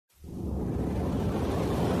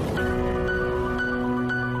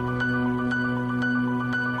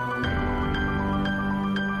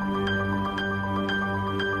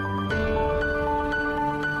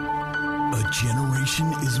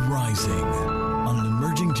Rising on an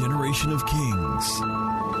emerging generation of kings.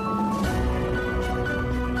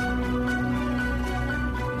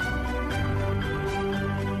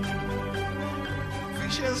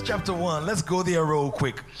 Ephesians chapter 1. Let's go there real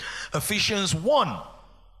quick. Ephesians 1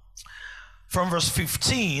 from verse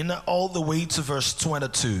 15 all the way to verse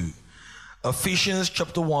 22. Ephesians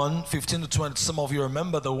chapter 1, 15 to 20. Some of you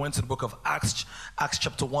remember that we went to the book of Acts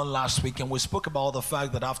chapter 1 last week, and we spoke about the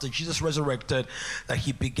fact that after Jesus resurrected, that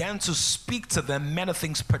he began to speak to them many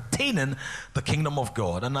things pertaining the kingdom of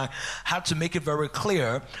God. And I had to make it very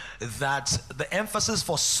clear that the emphasis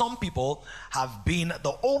for some people have been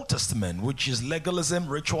the Old Testament, which is legalism,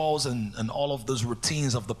 rituals, and all of those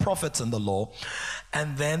routines of the prophets and the law.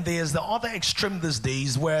 And then there's the other extreme these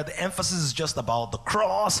days where the emphasis is just about the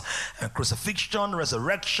cross and crucifixion,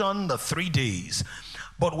 resurrection, the 3 days.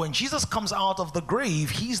 But when Jesus comes out of the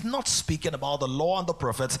grave, he's not speaking about the law and the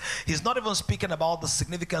prophets. He's not even speaking about the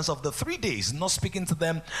significance of the 3 days. He's not speaking to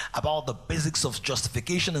them about the basics of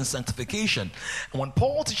justification and sanctification. And when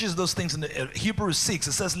Paul teaches those things in Hebrews 6,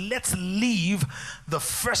 it says, let's leave the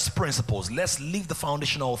first principles. Let's leave the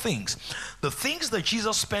foundational things. The things that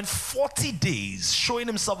Jesus spent 40 days showing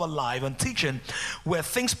himself alive and teaching were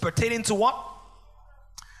things pertaining to what?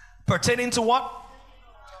 Pertaining to what?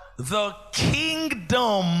 The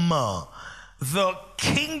kingdom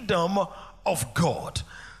of God.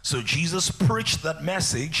 So Jesus preached that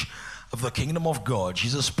message of the kingdom of God.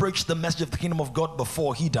 Jesus preached the message of the kingdom of God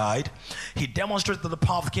before he died. He demonstrated the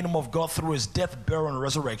power of the kingdom of God through his death, burial, and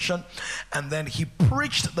resurrection. And then he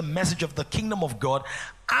preached the message of the kingdom of God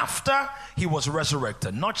after he was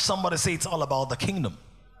resurrected. Not somebody say it's all about the kingdom.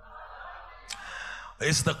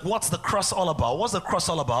 What's the cross all about? What's the cross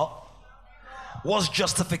all about? What's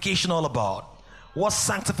justification all about? What's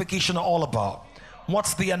sanctification all about?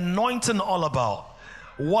 What's the anointing all about?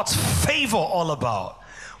 What's favor all about?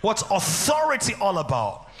 What's authority all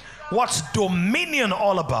about? What's dominion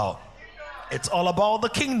all about? It's all about the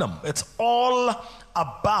kingdom. It's all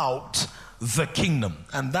about the kingdom.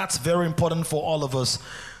 And that's very important for all of us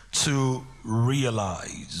to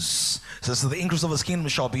realize. It says, the increase of his kingdom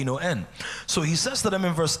shall be no end. So he says to them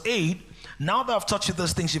in verse 8, now that I've taught you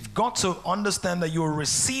these things, you've got to understand that you will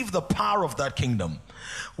receive the power of that kingdom.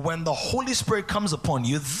 When the Holy Spirit comes upon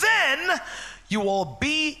you, then you will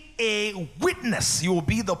be a witness. You will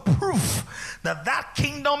be the proof that that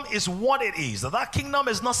kingdom is what it is. That kingdom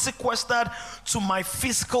is not sequestered to my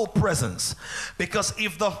physical presence. Because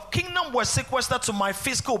if the kingdom were sequestered to my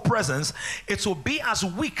physical presence, it will be as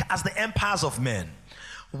weak as the empires of men.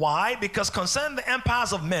 Why? Because concerning the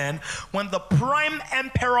empires of men, when the prime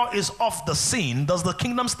emperor is off the scene, does the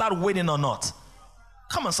kingdom start waning or not?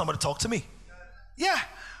 Come on, somebody talk to me. Yeah.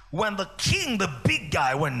 When the king, the big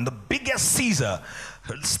guy, when the biggest Caesar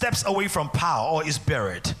steps away from power or is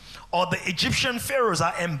buried, or the Egyptian pharaohs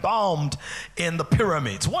are embalmed in the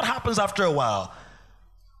pyramids, what happens after a while?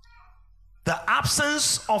 The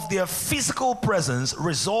absence of their physical presence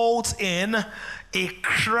results in a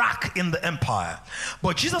crack in the empire.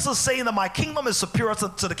 But Jesus is saying that my kingdom is superior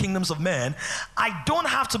to the kingdoms of men. I don't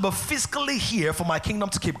have to be physically here for my kingdom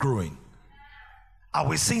to keep growing. Are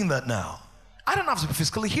we seeing that now? I don't have to be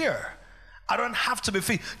physically here. I don't have to be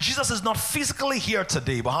Jesus is not physically here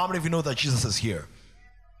today, but how many of you know that Jesus is here?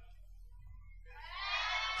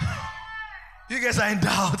 You guys are in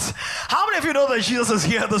doubt. How many of you know that Jesus is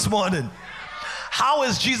here this morning? How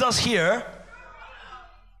is Jesus here?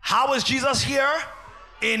 How is Jesus here?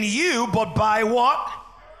 In you, but by what?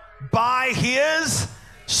 By his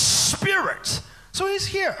Spirit. So he's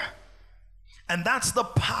here. And that's the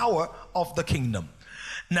power of the kingdom.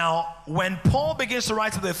 Now, when Paul begins to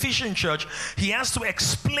write to the Ephesian church, he has to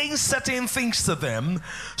explain certain things to them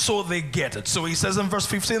so they get it. So he says in verse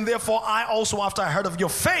 15, therefore I also, after I heard of your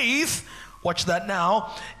faith, watch that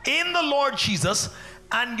now, in the Lord Jesus,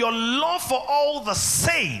 and your love for all the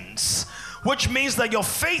saints, which means that your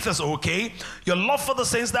faith is okay, your love for the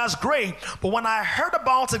saints, that's great. But when I heard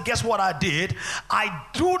about it, guess what I did? I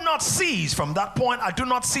do not cease, from that point, I do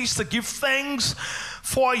not cease to give thanks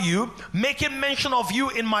for you, making mention of you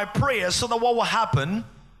in my prayers, so that what will happen?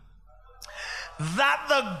 That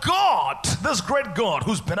the God, this great God,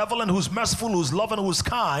 who's benevolent, who's merciful, who's loving, who's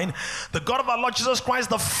kind, the God of our Lord Jesus Christ,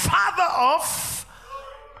 the Father of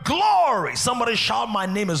glory. Somebody shout, my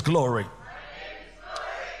name is glory.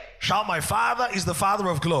 Shout, my Father is the Father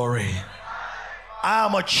of glory. I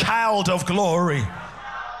am a child of glory.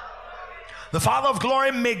 The Father of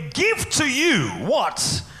glory may give to you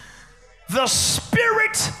what? The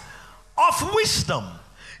spirit of wisdom.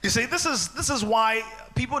 You see, this is why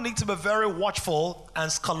people need to be very watchful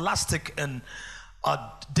and scholastic and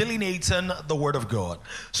delineating the word of God.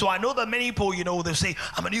 So I know that many people, they say,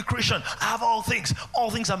 I'm a new Christian, I have all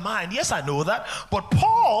things are mine. Yes, I know that. But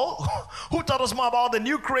Paul, who taught us more about the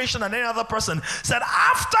new creation than any other person, said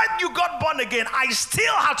after you got born again, I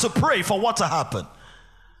still had to pray for what to happen.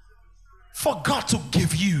 For God to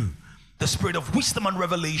give you the spirit of wisdom and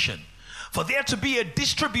revelation. For there to be a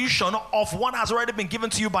distribution of what has already been given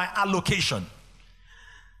to you by allocation.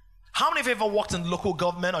 How many of you ever worked in local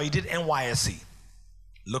government, or you did NYSC?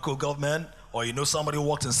 Local government, or somebody who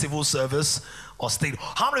worked in civil service or state.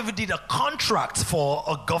 How many of you did a contract for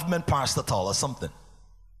a government parastatal or something?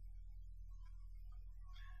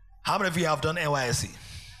 How many of you have done NYSC?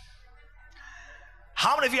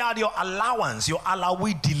 How many of you had your allowance, your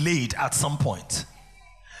allowee delayed at some point?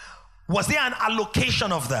 Was there an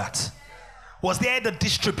allocation of that? Was there the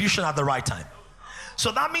distribution at the right time?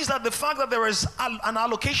 So that means that the fact that there is an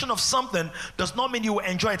allocation of something does not mean you will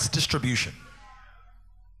enjoy its distribution.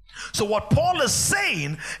 So what Paul is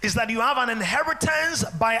saying is that you have an inheritance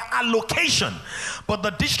by allocation, but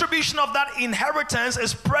the distribution of that inheritance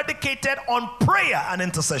is predicated on prayer and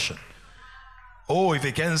intercession. Oh, if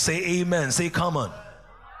you can say amen, say come on.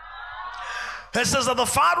 It says that the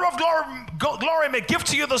Father of glory may give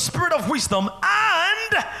to you the spirit of wisdom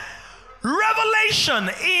and revelation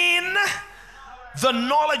in the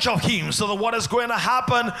knowledge of him. So that what is going to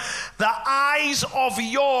happen, the eyes of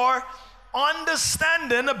your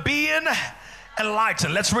understanding being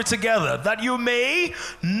enlightened. Let's read together. That you may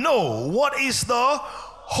know what is the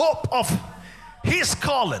hope of his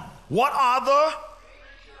calling. What are the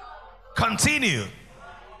continue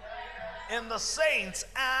in the saints,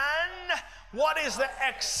 and what is the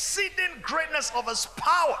exceeding greatness of his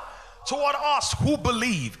power toward us who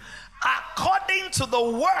believe, according to the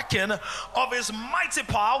working of his mighty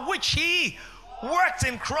power, which he worked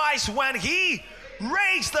in Christ when he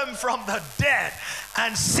raised them from the dead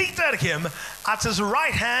and seated him at his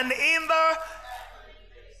right hand in the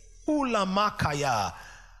Ulamakaya.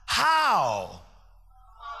 How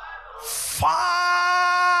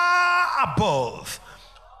far above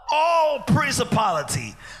all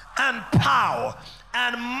principality and power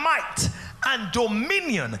and might and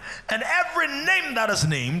dominion and every name that is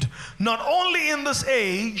named, not only in this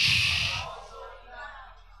age.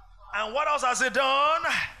 And what else has it done?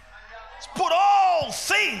 It's put all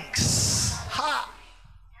things.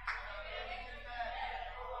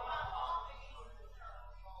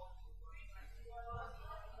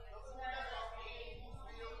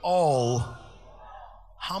 All.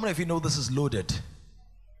 How many of you know this is loaded?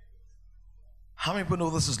 How many people know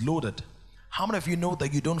this is loaded? How many of you know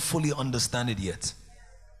that you don't fully understand it yet?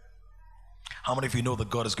 How many of you know that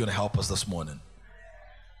God is going to help us this morning?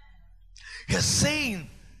 He's saying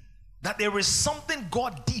that there is something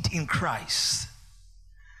God did in Christ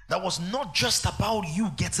that was not just about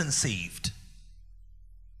you getting saved.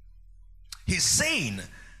 He's saying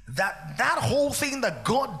that that whole thing that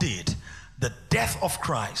God did, the death of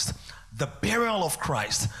Christ, the burial of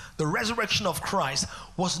Christ, the resurrection of Christ,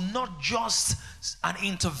 was not just an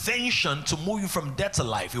intervention to move you from death to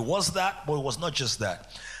life. It was that, but it was not just that.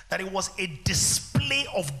 That it was a display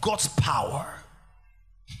of God's power.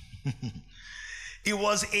 It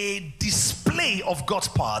was a display of God's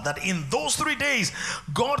power, that in those 3 days,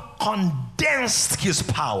 God condensed his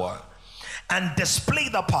power and display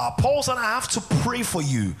the power. Paul said, I have to pray for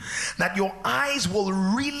you that your eyes will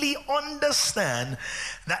really understand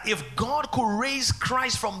that if God could raise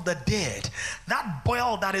Christ from the dead, that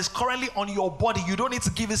boil that is currently on your body, you don't need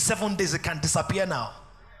to give it 7 days, it can disappear now.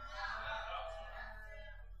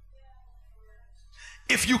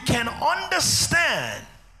 If you can understand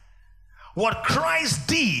what Christ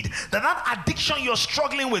did, that addiction you're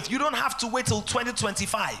struggling with, you don't have to wait till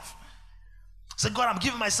 2025. Say, God, I'm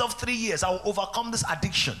giving myself 3 years, I will overcome this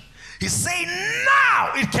addiction. He's saying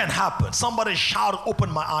now it can happen. Somebody shout, open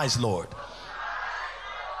my eyes, Lord.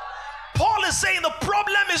 Paul is saying the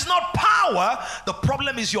problem is not power, the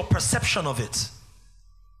problem is your perception of it.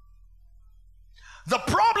 The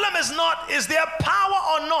problem is not, is there power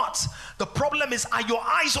or not? The problem is, are your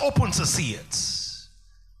eyes open to see it?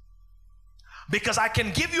 Because I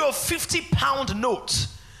can give you a 50-pound note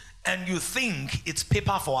and you think it's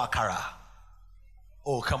paper for akara.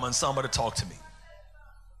 Oh, come on, somebody talk to me.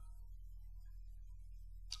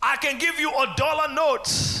 I can give you $1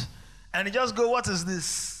 note and you just go, what is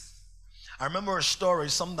this? I remember a story,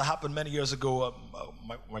 something that happened many years ago.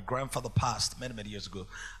 My grandfather passed many years ago,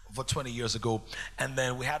 over 20 years ago. And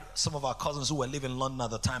then we had some of our cousins who were living in London at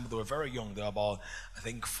the time. They were very young. They were about, I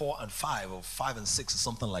think, 4 and 5 or 5 and 6 or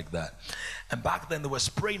something like that. And back then they were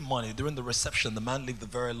spraying money. During the reception, the man lived a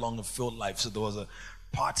very long and filled life. So there was a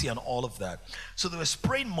party and all of that. So they were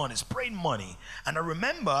spraying money. And I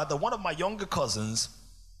remember that one of my younger cousins,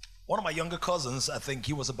 I think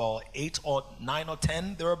he was about 8 or 9 or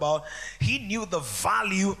 10, thereabout, he knew the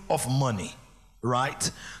value of money,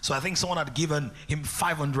 right? So I think someone had given him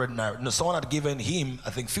 500 naira. No, someone had given him, I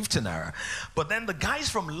think, 50 naira. But then the guys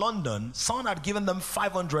from London, someone had given them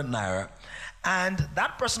 500 naira. And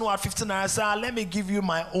that person who had 50 naira said, let me give you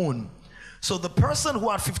my own. So the person who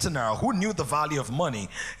had 50 naira, who knew the value of money,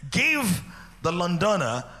 gave the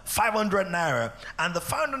Londoner 500 naira. And the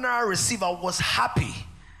 500 naira receiver was happy.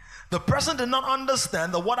 The person did not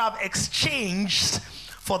understand that what I've exchanged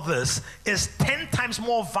for this is 10 times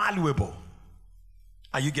more valuable.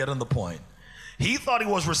 Are you getting the point? He thought he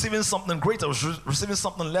was receiving something greater, was receiving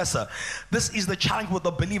something lesser. This is the challenge with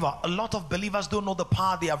the believer. A lot of believers don't know the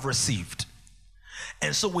power they have received.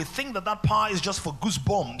 And so we think that that power is just for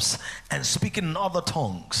goosebumps and speaking in other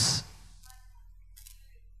tongues.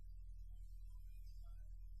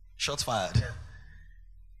 Shots fired.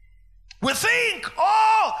 We think,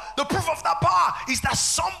 the proof of that power is that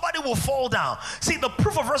somebody will fall down. See, the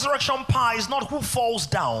proof of resurrection power is not who falls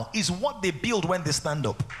down, it's what they build when they stand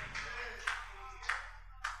up.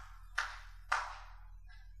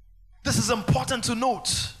 This is important to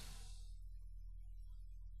note.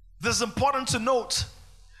 This is important to note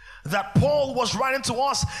that Paul was writing to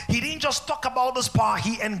us. He didn't just talk about this power,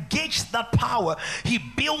 he engaged that power. He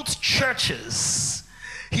built churches.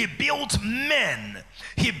 He built men.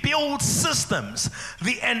 He built systems.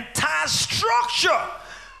 The entire structure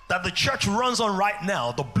that the church runs on right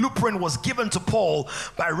now, the blueprint was given to Paul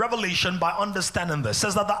by revelation, by understanding this. It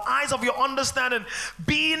says that the eyes of your understanding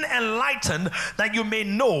being enlightened, that you may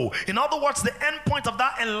know. In other words, the end point of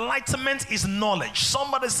that enlightenment is knowledge.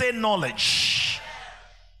 Somebody say knowledge.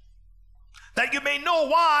 That you may know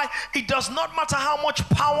why it does not matter how much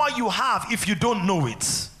power you have if you don't know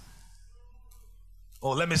it. Oh,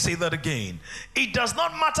 let me say that again. It does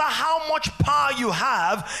not matter how much power you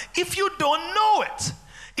have if you don't know it.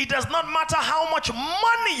 It does not matter how much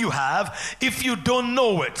money you have if you don't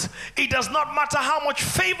know it. It does not matter how much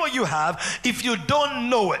favor you have if you don't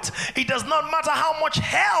know it. It does not matter how much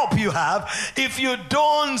help you have if you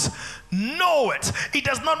don't know it. It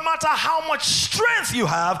does not matter how much strength you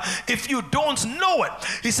have if you don't know it.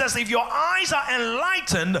 He says, if your eyes are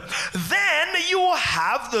enlightened, then you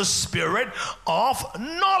have the spirit of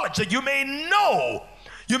knowledge, that you may know.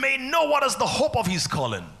 You may know what is the hope of his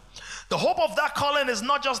calling. The hope of that calling is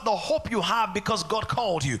not just the hope you have because God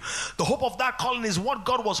called you. The hope of that calling is what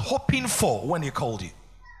God was hoping for when he called you.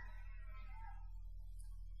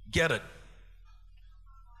 Get it?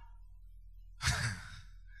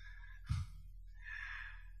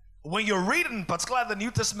 When you're reading, particularly the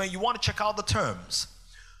New Testament, you want to check out the terms.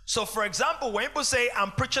 So, for example, when people say,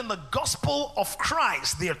 I'm preaching the gospel of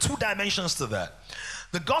Christ, there are two dimensions to that.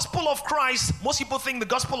 The gospel of Christ, most people think the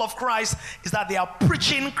gospel of Christ is that they are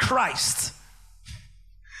preaching Christ.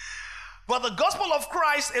 But the gospel of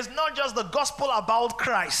Christ is not just the gospel about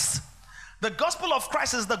Christ. The gospel of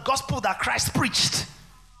Christ is the gospel that Christ preached.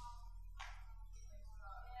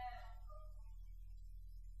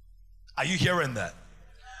 Are you hearing that?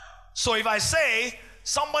 So if I say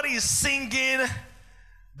somebody is singing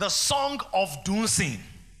the song of Dunsin,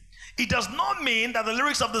 it does not mean that the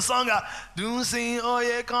lyrics of the song are Dunsin, oh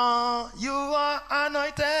yeah, come, you are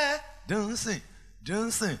anointed. Dunsin,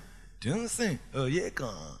 Dunsin, Dunsin, oh yeah,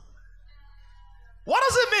 come. What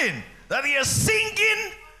does it mean? That he is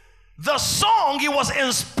singing the song, he was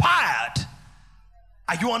inspired.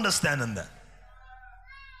 Are you understanding that?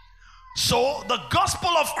 So the gospel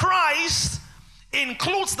of Christ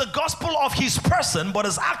includes the gospel of his person, but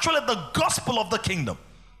is actually the gospel of the kingdom.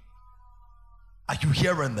 Are you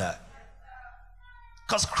hearing that?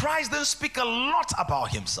 Because Christ didn't speak a lot about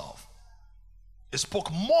himself. He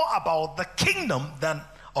spoke more about the kingdom than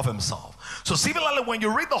of himself. So similarly, when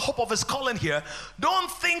you read the hope of his calling here,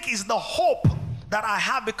 don't think it's the hope that I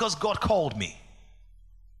have because God called me.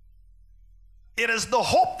 It is the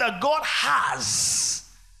hope that God has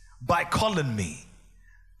by calling me.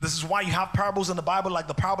 This is why you have parables in the Bible like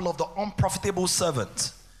the parable of the unprofitable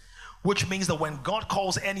servant, which means that when God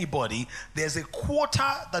calls anybody, there's a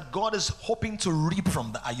quota that God is hoping to reap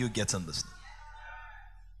from that. Are you getting this?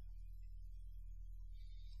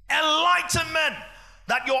 Enlightenment,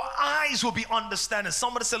 that your eyes will be understanding.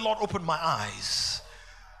 Somebody say, Lord, open my eyes.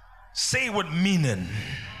 Say it with meaning.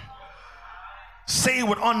 Say it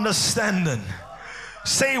with understanding.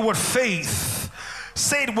 Say it with faith.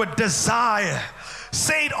 Say it with desire.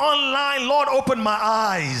 Say it online, Lord, open my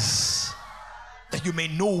eyes, that you may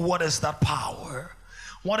know what is that power,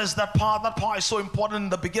 What is that power? That power is so important. In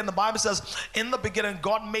the beginning, the Bible says, in the beginning,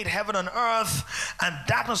 God made heaven and earth, and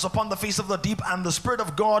darkness upon the face of the deep, and the Spirit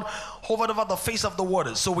of God hovered over the face of the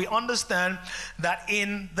waters. So we understand that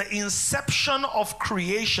in the inception of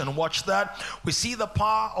creation, watch that, we see the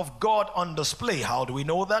power of God on display. How do we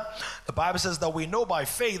know that? The Bible says that we know by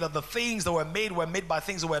faith that the things that were made by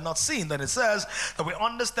things that were not seen. Then it says that we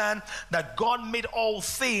understand that God made all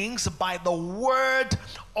things by the word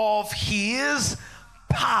of his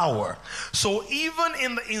power. So even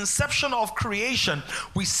in the inception of creation,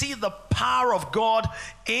 we see the power of God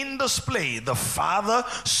in display. The Father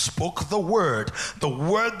spoke the word. The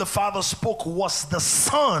word the Father spoke was the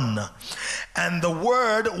Son, and the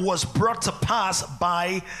word was brought to pass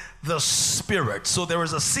by the Spirit. So there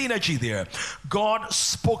is a synergy there. God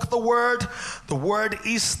spoke the word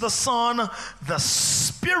is the Son, the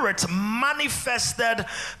Spirit manifested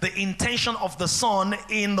the intention of the Son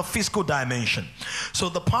in the physical dimension. So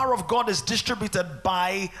the power of God is distributed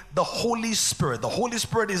by the Holy Spirit. The Holy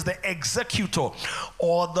Spirit is the executor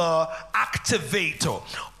or the activator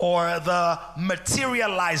or the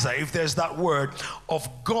materializer, if there's that word, of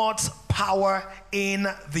God's power in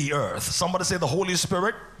the earth. Somebody say the Holy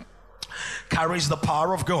Spirit carries the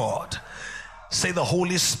power of God. Say the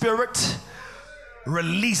Holy Spirit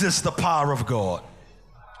releases the power of God.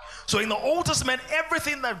 So in the Old Testament,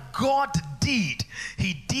 everything that God did,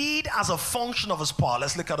 he did as a function of his power.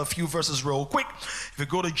 Let's look at a few verses real quick. If you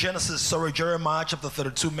go to Jeremiah chapter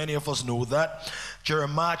 32, many of us know that.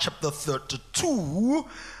 Jeremiah chapter 32,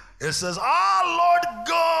 it says, Lord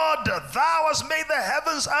God, thou hast made the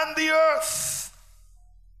heavens and the earth.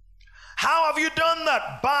 How have you done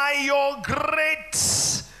that? By your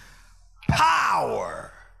great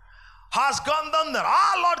power. Has God done that?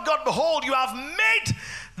 Lord God, behold, you have made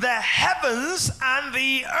the heavens and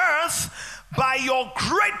the earth by your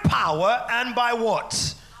great power and by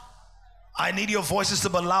what? I need your voices to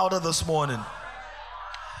be louder this morning.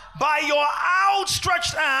 By your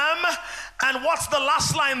outstretched arm, and what's the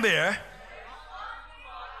last line there?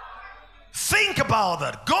 Think about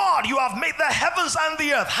that. God, you have made the heavens and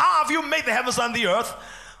the earth. How have you made the heavens and the earth?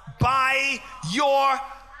 By your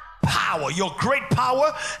power, your great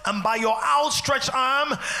power, and by your outstretched arm.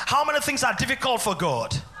 How many things are difficult for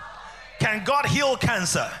God? Can God heal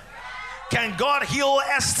cancer? Can God heal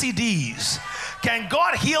STDs? Can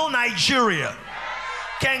God heal Nigeria?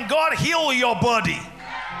 Can God heal your body?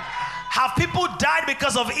 Have people died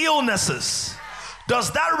because of illnesses?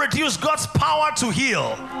 Does that reduce God's power to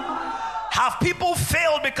heal? Have people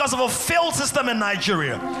failed because of a failed system in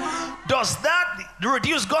Nigeria? Does that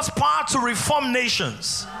reduce God's power to reform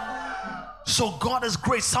nations? So God is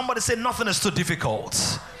great. Somebody say nothing is too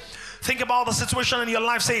difficult. Think about the situation in your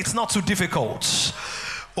life. Say it's not too difficult.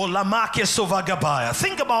 Think about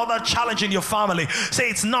that challenge in your family. Say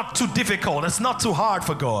it's not too difficult. It's not too hard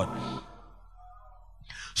for God.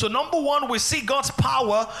 So number one, we see God's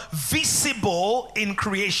power visible in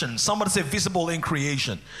creation. Somebody say visible in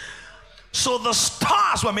creation. So the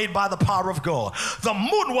stars were made by the power of God. The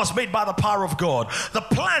moon was made by the power of God. The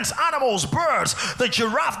plants, animals, birds, the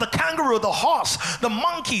giraffe, the kangaroo, the horse, the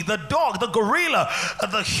monkey, the dog, the gorilla,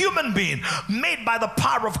 the human being, made by the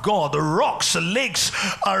power of God. The rocks, lakes,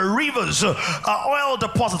 rivers, oil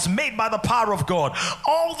deposits, made by the power of God.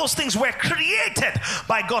 All those things were created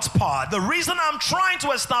by God's power. The reason I'm trying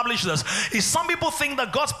to establish this is some people think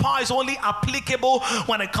that God's power is only applicable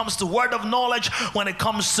when it comes to word of knowledge, when it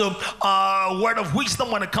comes to word of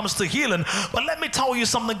wisdom, when it comes to healing. But let me tell you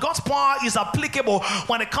something. God's power is applicable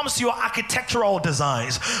when it comes to your architectural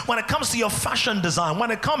designs, when it comes to your fashion design,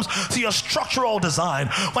 when it comes to your structural design,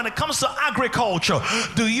 when it comes to agriculture.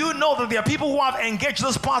 Do you know that there are people who have engaged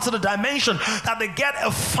this part of the dimension that they get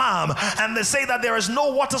a farm and they say that there is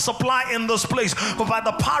no water supply in this place, but by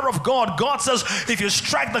the power of God, God says if you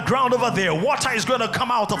strike the ground over there, water is going to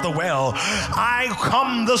come out of the well. I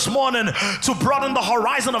come this morning to broaden the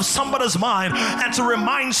horizon of somebody's mind and to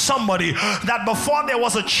remind somebody that before there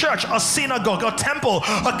was a church, a synagogue, a temple,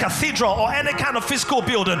 a cathedral, or any kind of physical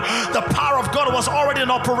building, the power of God was already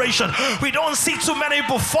in operation. We don't see too many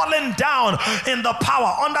people falling down in the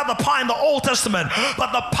power, under the power in the Old Testament,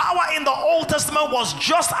 but the power in the Old Testament was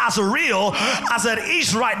just as real as it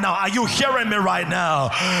is right now. Are you hearing me right now?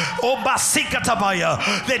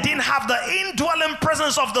 They didn't have the indwelling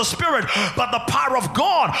presence of the Spirit, but the power of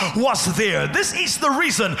God was there. This is the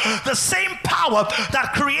reason the same power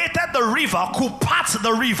that created the river could part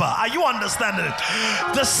the river. Are you understanding it?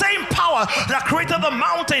 The same power that created the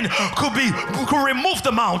mountain could remove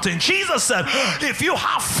the mountain. Jesus said, if you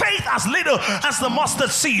have faith as little as the mustard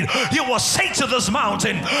seed, you will say to this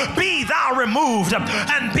mountain, be thou removed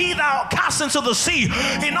and be thou cast into the sea.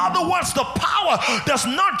 In other words, the power does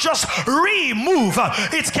not just remove,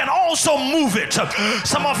 it can also move it.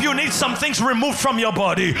 Some of you need some things removed from your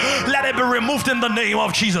body. Let it be removed in the name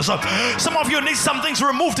of Jesus. Some of you need some things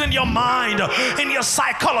removed in your mind, in your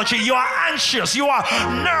psychology. You are anxious, you are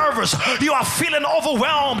nervous, you are feeling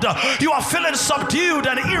overwhelmed, you are feeling subdued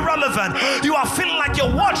and irrelevant, you are feeling like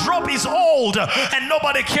your wardrobe is old and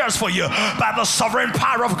nobody cares for you. By the sovereign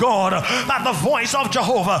power of God, by the voice of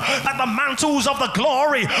Jehovah, by the mantles of the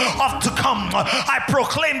glory of to come, I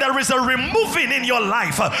proclaim there is a removing in your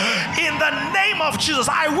life. In the name of Jesus,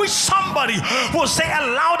 I wish somebody will say a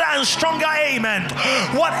louder and stronger amen.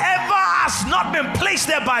 Whatever has not been placed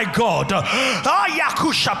there by God,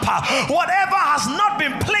 whatever has not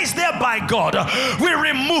been placed there by God, we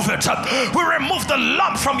remove it. We remove the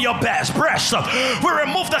lump from your breast. We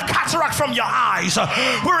remove the cataract from your eyes.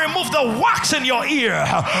 We remove the wax in your ear.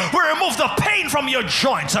 We remove the pain from your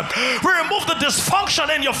joints. We remove the dysfunction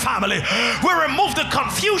in your family. We remove the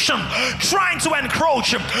confusion trying to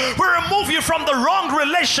encroach. We remove you from the wrong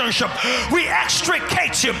relationship. We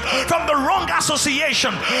extricate you from the wrong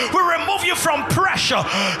association. We remove you from pressure.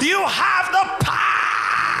 You have the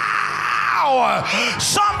power.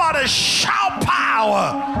 Somebody shout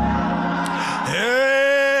power.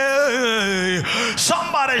 Hey,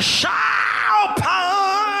 somebody shout power.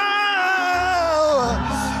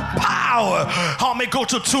 Let me go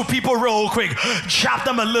to two people real quick, jab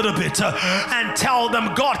them a little bit and tell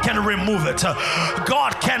them God can remove it.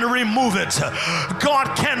 God can remove it.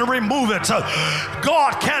 God can remove it.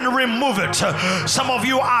 God can remove it. Some of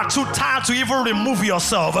you are too tired to even remove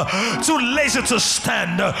yourself, too lazy to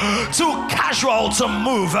stand, too casual to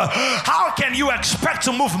move. How can you expect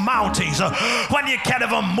to move mountains when you can't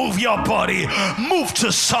even move your body? Move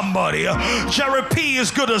to somebody. Jerry P,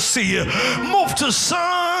 is good to see you. Move to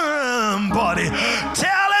somebody.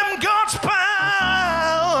 Tell him God's power.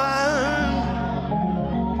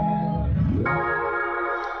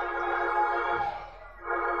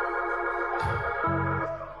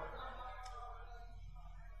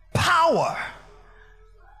 Power.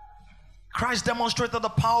 Christ demonstrated the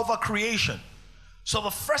power of a creation. So the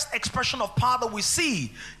first expression of power that we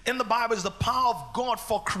see in the Bible is the power of God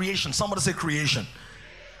for creation. Somebody say creation.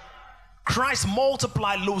 Christ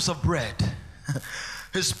multiplied loaves of bread.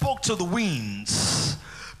 He spoke to the winds.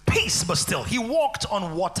 Peace, but still. He walked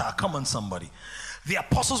on water. Come on, somebody. The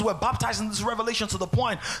apostles were baptized in this revelation to the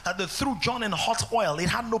point that they threw John in hot oil. It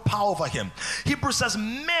had no power over him. Hebrews says,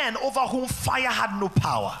 men over whom fire had no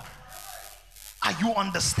power. Are you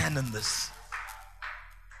understanding this?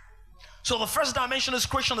 So the first dimension is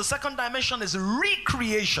creation. The second dimension is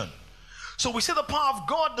recreation. So we see the power of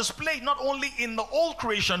God displayed not only in the old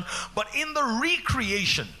creation, but in the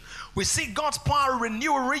recreation. We see God's power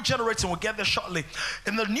renew and regenerate, and we'll get there shortly.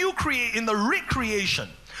 In the recreation.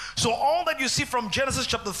 So all that you see from Genesis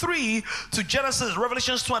chapter 3 to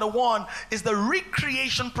Revelations 21 is the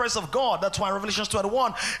recreation process of God. That's why Revelations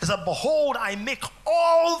 21 is that, behold, I make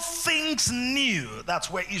all things new. That's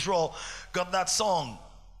where Israel got that song.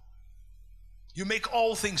 You make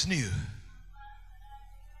all things new.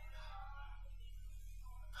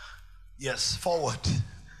 Yes, forward.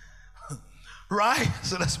 Right?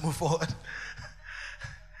 So let's move forward.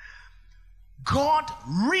 God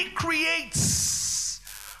recreates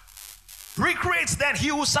that he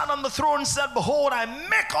who sat on the throne said, behold, I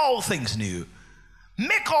make all things new.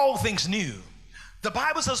 Make all things new. The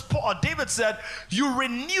Bible says, David said, you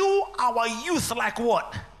renew our youth like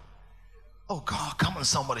what? Oh God, come on,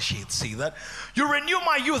 somebody should see that. You renew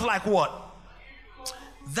my youth like what?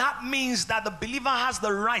 That means that the believer has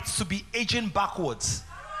the right to be aging backwards.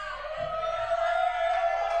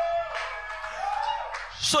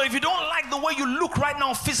 So if you don't like the way you look right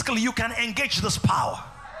now physically, you can engage this power.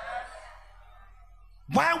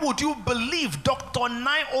 Why would you believe Dr.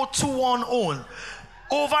 9021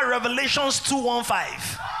 over Revelations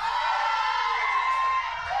 2:15?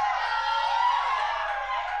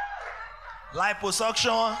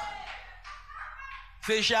 Liposuction,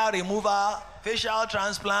 facial removal, facial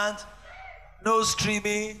transplant, nose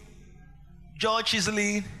trimming, jaw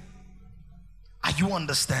chiseling. Are you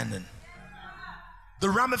understanding? The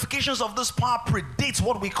ramifications of this power predates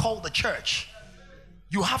what we call the church.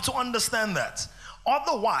 You have to understand that.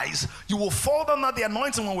 Otherwise, you will fall under the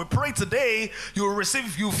anointing. When we pray today, you will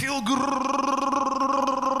receive, you feel good.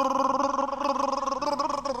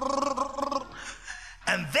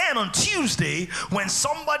 then on Tuesday, when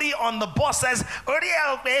somebody on the bus says,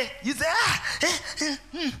 you say,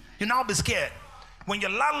 you now be scared. When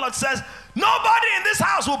your landlord says, nobody in this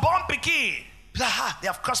house will born picky, they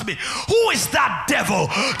have cursed me. Who is that devil?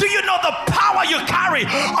 Do you know the power you carry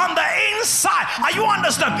on the inside? Are you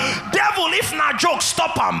understand? Devil, if not joke,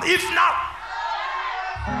 stop him. If not,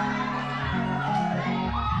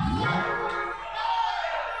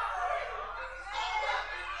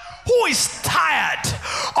 who is tired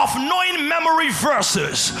of knowing memory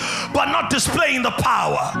verses but not displaying the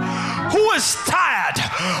power? Who is tired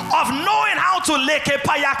of knowing how to leke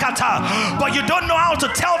payakata but you don't know how to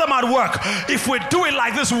tell them at work, if we do it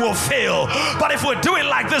like this we will fail, but if we do it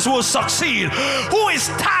like this we will succeed? Who is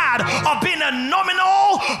tired of being a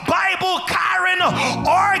nominal, Bible carrying,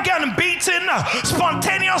 organ beating,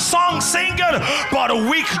 spontaneous song singing, but a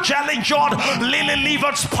weak jelly jawed, lily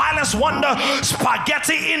livered, spineless wonder,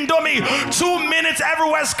 spaghetti indomie, 2 minutes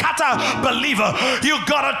everywhere scatter? Believer, you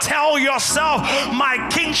gotta tell yourself, my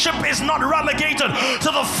kingship is not relegated to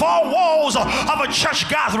the four walls of a church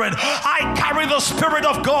gathering. I carry the Spirit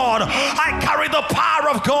of God. I carry the power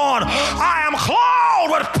of God. I am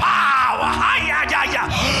clothed with power.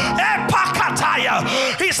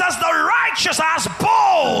 He says the righteous are as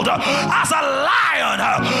bold as a lion.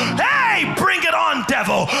 Hey, bring it on,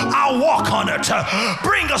 devil. I'll walk on it.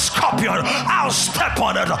 Bring a scorpion. I'll step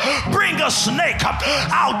on it. Bring a snake.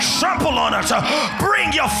 I'll trample on it.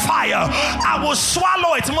 Bring your fire. I will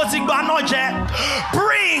swallow it.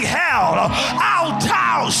 Bring hell. I'll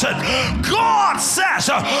douse it. God says,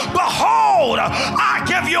 behold, I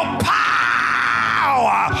give you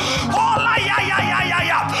power.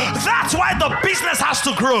 That's why the business has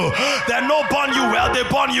to grow. They no born you well, they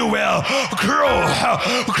born you well. Grow.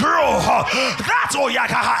 That's all.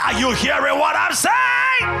 Are you hearing what I'm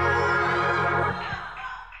saying?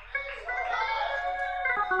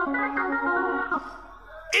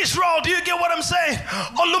 Israel, do you get what I'm saying?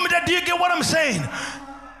 Olumide, do you get what I'm saying?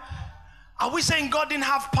 Are we saying God didn't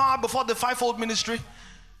have power before the fivefold ministry?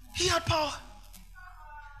 He had power.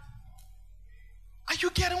 Are you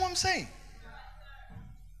getting what I'm saying?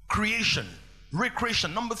 Creation,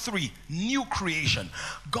 recreation. Number 3, new creation.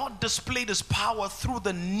 God displayed his power through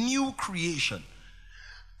the new creation.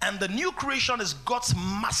 And the new creation is God's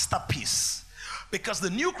masterpiece. Because the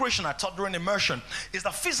new creation, I taught during immersion, is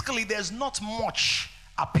that physically there's not much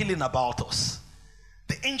appealing about us.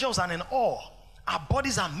 The angels are in awe. Our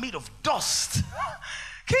bodies are made of dust.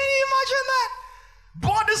 Can you imagine that?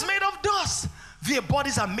 Bodies made of dust. Their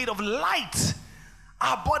bodies are made of light.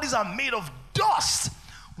 Our bodies are made of dust.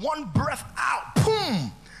 One breath out,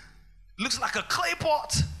 boom, looks like a clay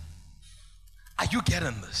pot. Are you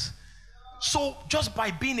getting this? So just by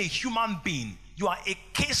being a human being, you are a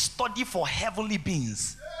case study for heavenly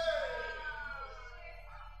beings.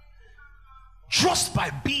 Just by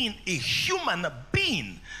being a human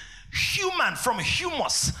being, human from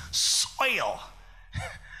humus, soil,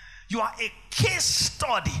 you are a case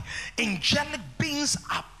study. Angelic beings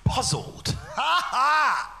are puzzled.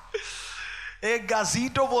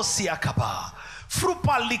 Egazito vosiakaba.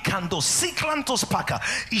 Frupa likando siklantos paka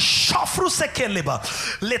ishafru sekeleba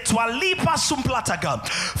letwalipa sumplataga.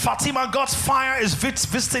 Fatima, God's fire is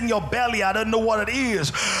visiting your belly. I don't know what it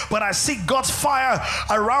is, but I see God's fire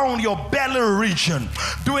around your belly region,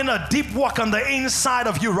 doing a deep work on the inside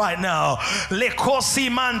of you right now. Lekosi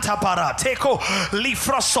mantapara teko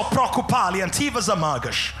lifroso prokupali antiva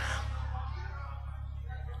zamagash.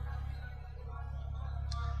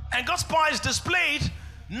 And God's power is displayed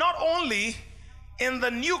not only in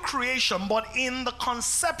the new creation, but in the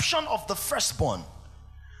conception of the firstborn.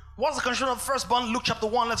 What's the conception of the firstborn? Luke chapter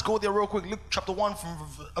 1. Let's go there real quick. Luke chapter 1 from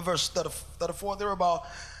verse 34 there about.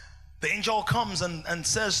 The angel comes and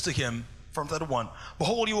says to him from 31,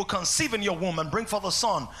 behold, you will conceive in your womb and bring forth a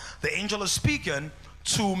son. The angel is speaking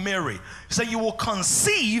to Mary. He said, you will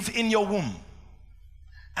conceive in your womb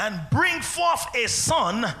and bring forth a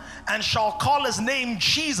son and shall call his name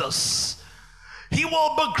Jesus. He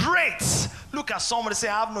will be great. Look at somebody, say,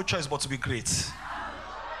 I have no choice but to be great.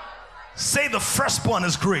 Say the firstborn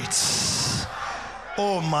is great.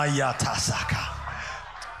 Oh my yatasaka.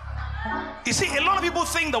 You see, a lot of people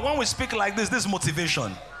think that when we speak like this is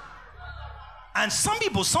motivation. And some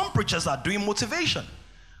people, some preachers are doing motivation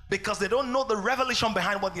because they don't know the revelation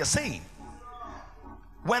behind what they're saying.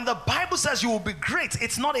 When the Bible says you will be great,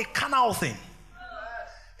 it's not a carnal thing.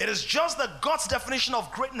 It is just that God's definition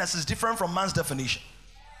of greatness is different from man's definition.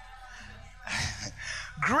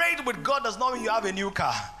 Great with God does not mean you have a new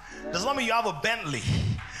car. Does not mean you have a Bentley.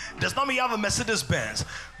 Does not mean you have a Mercedes-Benz.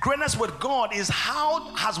 Greatness with God is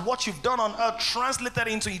how has what you've done on earth translated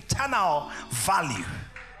into eternal value.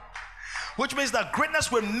 Which means that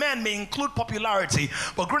greatness with men may include popularity,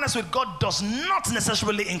 but greatness with God does not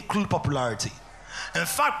necessarily include popularity. In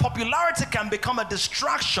fact, popularity can become a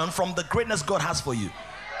distraction from the greatness God has for you.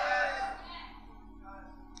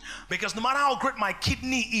 Because no matter how great my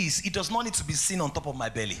kidney is, it does not need to be seen on top of my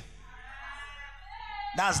belly.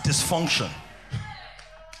 That's dysfunction.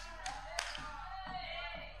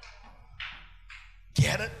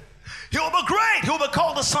 Get it? He will be great. He will be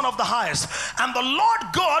called the Son of the Highest. And the Lord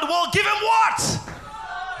God will give him what?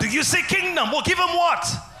 Do you see kingdom? Will give him what?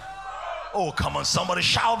 Oh, come on, somebody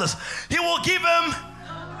shout this. He will give him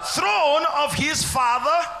throne of his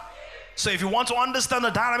father. So if you want to understand the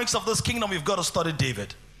dynamics of this kingdom, you've got to study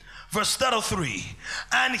David. Verse 33.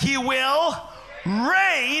 And he will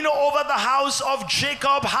reign over the house of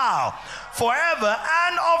Jacob, how? Forever,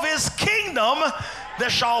 and of his kingdom there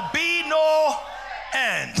shall be no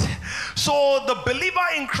end. So the believer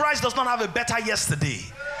in Christ does not have a better yesterday.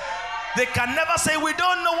 They can never say, we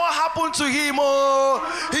don't know what happened to him.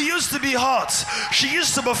 Oh, he used to be hot. She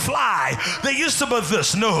used to be fly. They used to be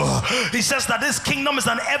this. No. He says that this kingdom is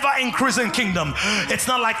an ever-increasing kingdom. It's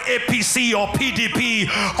not like APC or PDP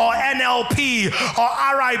or NLP or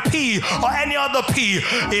RIP or any other P.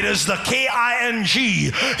 It is the KING.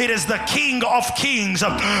 It is the King of Kings,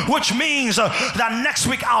 which means that next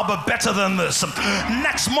week I'll be better than this.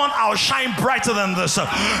 Next month I'll shine brighter than this.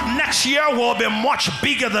 Next year will be much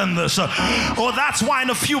bigger than this. Oh, that's why in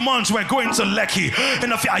a few months we're going to Lekki.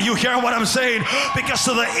 Are you hearing what I'm saying? Because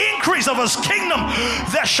to the increase of his kingdom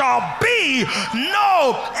there shall be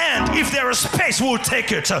no end. If there is space, we'll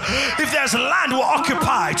take it. If there's land, we'll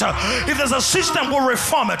occupy it. If there's a system, we'll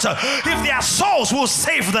reform it. If there are souls, we'll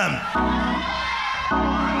save them.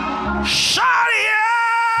 Shout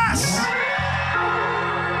yes!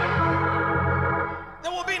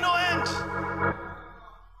 There will be no end.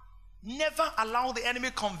 Never allow the enemy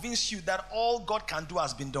convince you that all God can do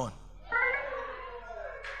has been done.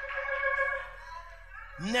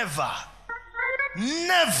 Never.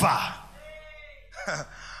 Never.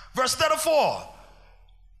 Verse 34.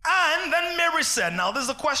 And then Mary said, now this is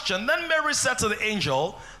the question. Then Mary said to the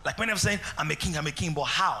angel, like many of saying, I'm a king, but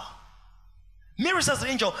how? Mary says to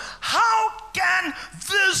the angel, how can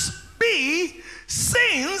this be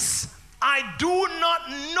since I do not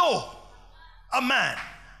know a man?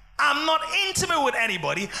 I'm not intimate with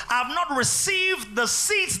anybody. I have not received the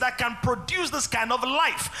seeds that can produce this kind of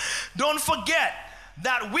life. Don't forget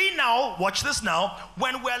that we now, watch this now,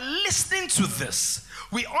 when we're listening to this,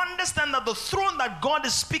 we understand that the throne that God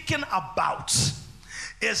is speaking about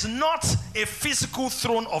is not a physical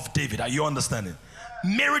throne of David. Are you understanding?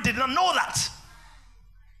 Mary did not know that.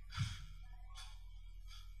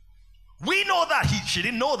 We know that. She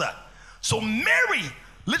didn't know that. So Mary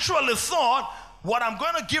literally thought, what I'm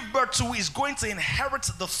going to give birth to is going to inherit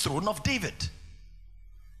the throne of David.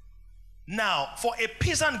 Now, for a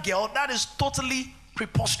peasant girl, that is totally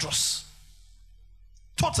preposterous.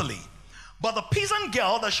 Totally. But the peasant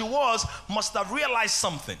girl that she was must have realized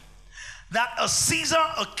something. That a Caesar,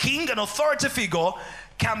 a king, an authority figure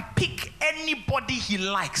can pick anybody he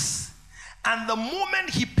likes. And the moment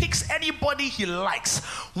he picks anybody he likes,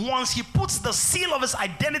 once he puts the seal of his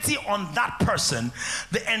identity on that person,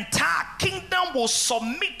 the entire kingdom will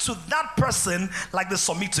submit to that person like they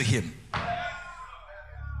submit to him.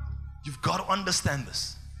 You've got to understand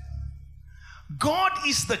this. God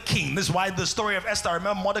is the king. This is why the story of Esther,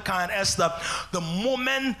 remember Mordecai and Esther, the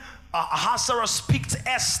moment Ahasuerus picked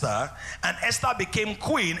Esther and Esther became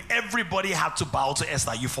queen, everybody had to bow to Esther.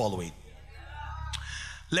 Are you following?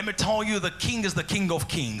 Let me tell you, the king is the King of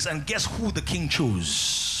Kings. And guess who the king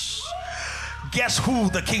chose? Guess who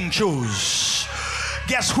the king chose?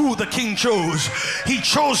 Guess who the king chose? He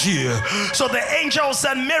chose you. So the angel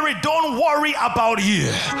said, Mary, don't worry about you.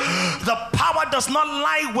 The power does not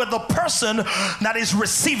lie with the person that is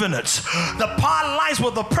receiving it. The power lies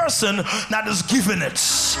with the person that is giving it.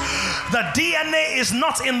 The DNA is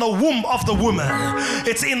not in the womb of the woman.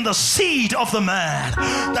 It's in the seed of the man.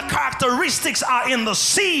 The characteristics are in the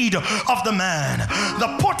seed of the man.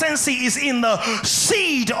 The potency is in the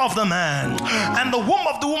seed of the man. And the womb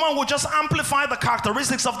of the woman will just amplify the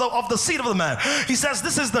characteristics of the seed of the man. He says,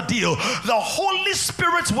 this is the deal. The Holy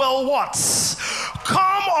Spirit will what?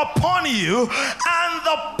 Come upon you, and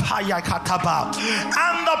the power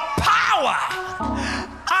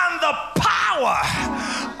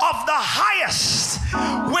of the highest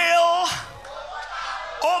will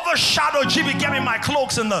overshadowed Jimmy. Get me my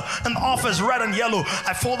cloaks in the office, red and yellow.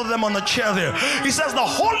 I folded them on the chair there. He says the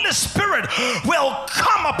Holy Spirit will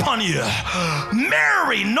come upon you.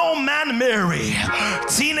 Mary, no man Mary,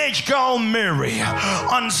 teenage girl Mary,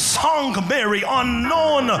 unsung Mary,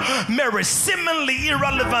 unknown Mary, seemingly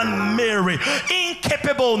irrelevant Mary,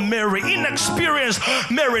 incapable Mary, inexperienced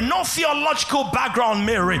Mary, no theological background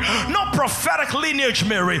Mary, no prophetic lineage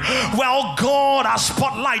Mary. Well, God has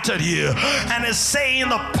spotlighted you and is saying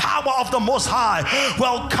the power of the Most High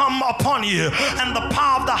will come upon you, and the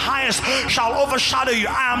power of the highest shall overshadow you.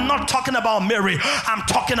 I am not talking about Mary. I'm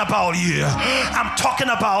talking about you. I'm talking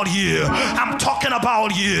about you. I'm talking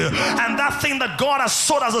about you. And that thing that God has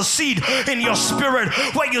sowed as a seed in your spirit,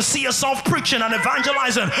 where you see yourself preaching and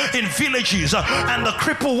evangelizing in villages and the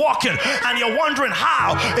cripple walking, and you're wondering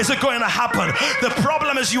how is it going to happen. The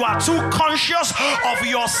problem is you are too conscious of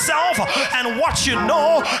yourself and what you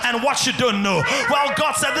know and what you don't know. Well,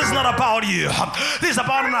 God said this is not about you. This is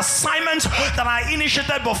about an assignment that I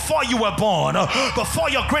initiated before you were born, before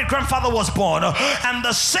your great-grandfather was born. And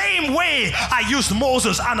the same way I used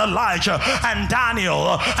Moses and Elijah and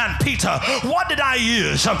Daniel and Peter, what did I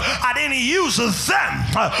use? I didn't use them.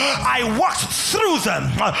 I walked through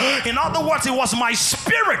them. In other words, it was my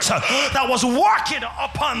spirit that was working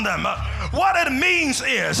upon them. What it means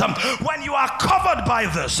is when you are covered by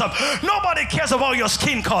this, nobody cares about your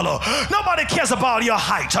skin color. Nobody cares about your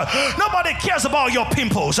height. Nobody cares about your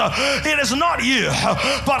pimples. It is not you,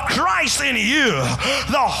 but Christ in you,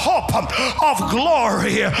 the hope of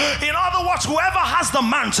glory. In other words, whoever has the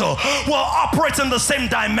mantle will operate in the same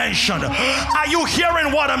dimension. Are you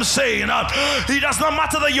hearing what I'm saying? It does not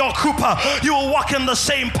matter that you're Cooper, you will walk in the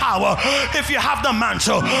same power if you have the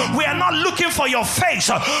mantle. We are not looking for your face,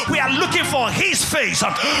 we are looking for his face.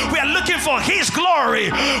 We are looking for his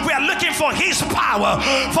glory. We are looking for his power.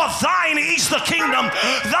 For thine is the kingdom,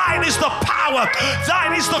 thine is the power,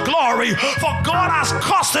 thine is the glory. For God has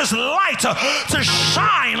caused his light to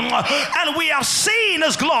shine, and we have seen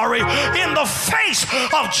his glory in the face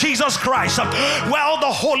of Jesus Christ. Well,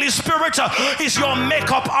 the Holy Spirit is your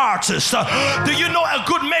makeup artist. Do you know a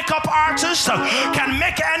good makeup artist can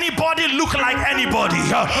make anybody look like anybody?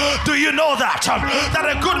 Do you know that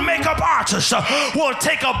a good makeup artist will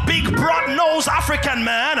take a big broad-nosed African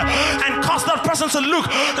man and cause that person to look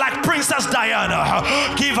like Princess Diana?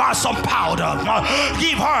 Give her some powder,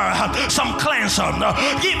 give her some cleanser,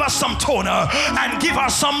 give her some toner, and give her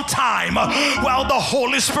some time. Well, the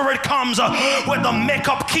Holy Spirit comes with the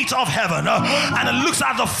makeup kit of heaven and it looks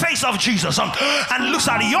at the face of Jesus and looks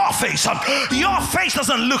at your face. Your face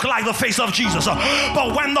doesn't look like the face of Jesus,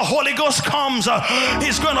 but when the Holy Ghost comes,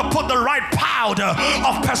 he's going to put the right powder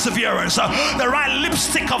of perseverance, the right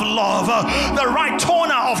lipstick of love, the right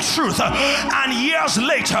toner of truth, and years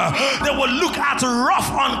later they will look at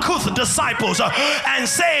rough, uncouth disciples and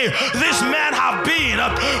say, this man have been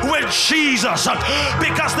with Jesus,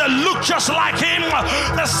 because they look just like him,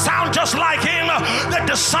 they sound just like him, they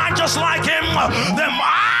design just like him.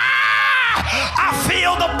 I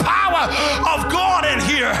feel the power of God in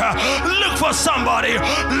here. Look for somebody,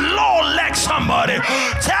 low leg somebody,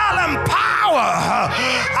 tell them power.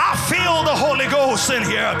 I feel the Holy Ghost in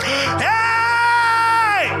here.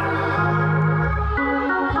 Hey!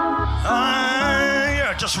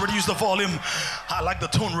 Yeah, just reduce the volume. I like the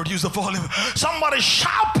tone, reduce the volume. Somebody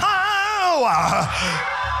shout power.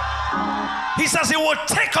 He says he will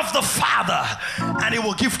take of the Father and he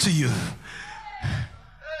will give to you.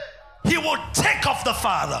 He will take off the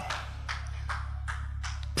Father.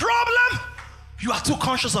 Problem? You are too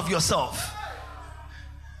conscious of yourself.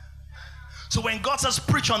 So when God says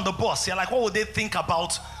preach on the bus, you're like, what would they think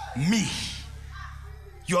about me?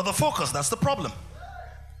 You're the focus. That's the problem.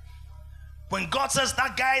 When God says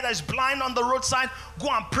that guy that is blind on the roadside, go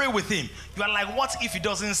and pray with him, you are like, what if he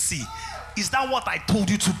doesn't see? Is that what I told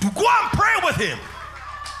you to do? Go and pray with him.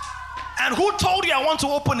 And who told you I want to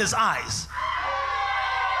open his eyes?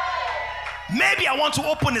 Maybe I want to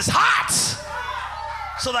open his heart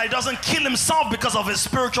so that he doesn't kill himself because of his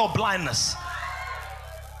spiritual blindness.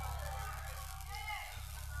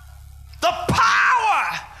 The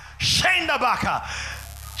power, Shendabaka,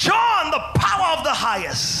 John, the power of the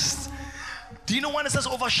highest. Do you know when it says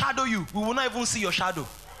overshadow you? We will not even see your shadow.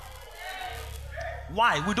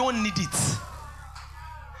 Why? We don't need it.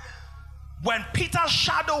 When Peter's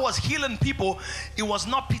shadow was healing people, it was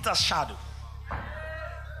not Peter's shadow.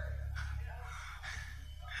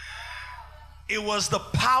 It was the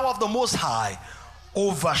power of the Most High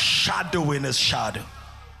overshadowing his shadow.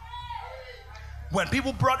 When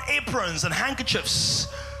people brought aprons and handkerchiefs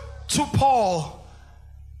to Paul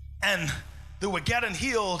and they were getting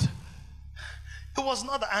healed, it was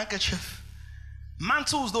not the handkerchief.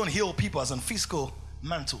 Mantles don't heal people as in physical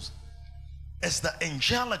mantles. It's the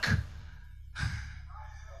angelic.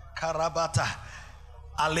 Karabata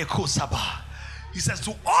Aleko Saba. He says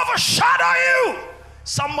to overshadow you.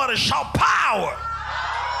 Somebody shout power.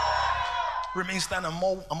 Remain standing.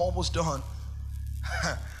 I'm almost done.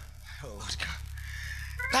 Oh Lord God.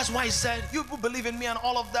 That's why he said, you who believe in me and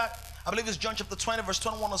all of that. I believe it's John chapter 20 verse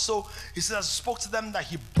 21 or so. He says, spoke to them that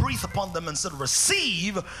he breathed upon them and said,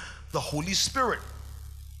 receive the Holy Spirit.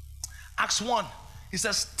 Acts 1, he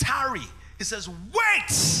says, tarry. He says,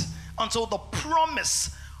 wait until the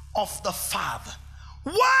promise of the Father.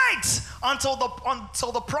 Wait until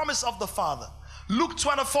the promise of the Father. Luke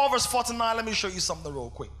 24 verse 49. Let me show you something real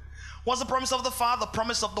quick. What's the promise of the Father? The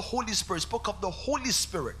promise of the Holy Spirit. He spoke of the Holy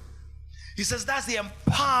Spirit. He says that's the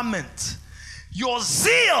empowerment. Your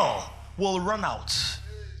zeal will run out.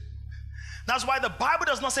 That's why the Bible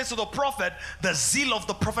does not say to the prophet, the zeal of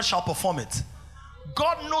the prophet shall perform it.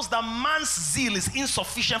 God knows that man's zeal is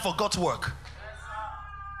insufficient for God's work.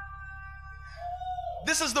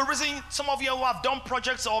 This is the reason some of you who have done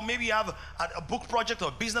projects, or maybe you have a book project or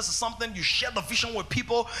a business or something, you share the vision with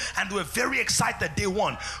people and they were very excited day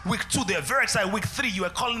 1. Week 2, they were very excited. Week 3, you were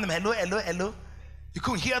calling them hello, hello, hello. You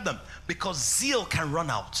couldn't hear them because zeal can run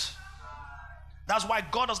out. That's why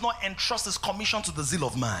God does not entrust his commission to the zeal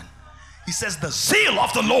of man. He says the zeal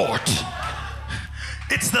of the Lord.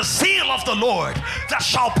 It's the zeal of the Lord that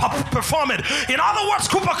shall perform it. In other words,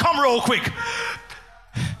 Cooper, come real quick.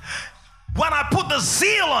 When I put the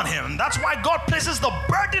zeal on him, that's why God places the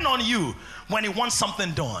burden on you when he wants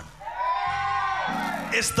something done.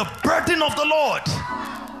 It's the burden of the Lord.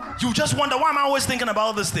 You just wonder, why am I always thinking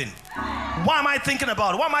about this thing? Why am I thinking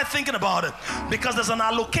about it? Why am I thinking about it? Because there's an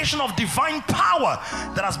allocation of divine power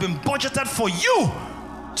that has been budgeted for you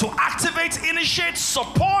to activate, initiate,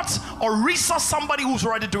 support, or resource somebody who's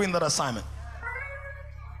already doing that assignment.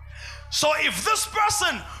 So if this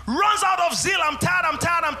person runs out of zeal, I'm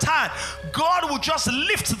tired, God will just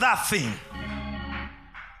lift that thing.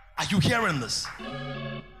 Are you hearing this?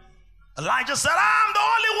 Elijah said, I'm the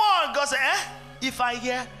only one. God said, if I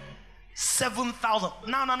hear 7,000.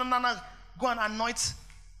 No. Go and anoint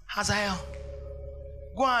Hazael.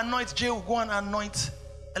 Go and anoint Jehu. Go and anoint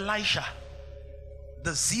Elisha.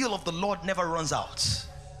 The zeal of the Lord never runs out.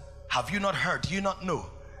 Have you not heard? Do you not know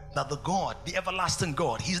that the God, the everlasting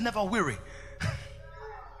God, he's never weary,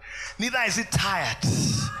 neither is he tired.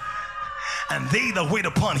 And they that wait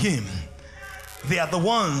upon him, they are the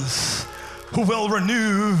ones who will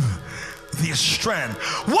renew their strength.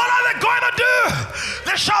 What are they going to do?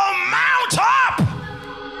 They shall mount up.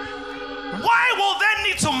 Why will they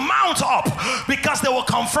need to mount up? Because they will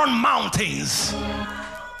confront mountains.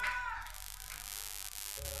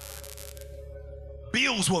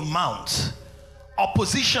 Bills will mount.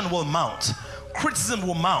 Opposition will mount. Criticism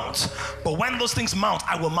will mount. But when those things mount,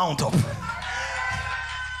 I will mount up.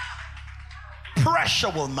 Pressure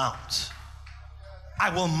will mount. I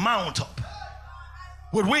will mount up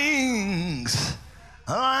with wings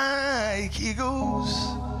like eagles.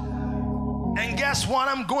 And guess what?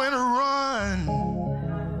 I'm going to run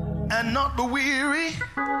and not be weary.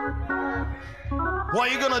 What are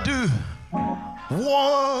you going to do?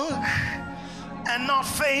 Walk and not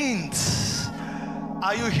faint.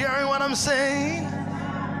 Are you hearing what I'm saying?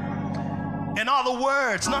 In other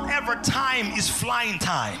words, not every time is flying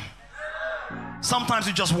time. Sometimes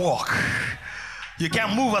you just walk. You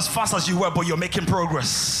can't move as fast as you were, but you're making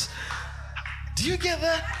progress. Do you get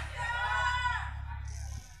that?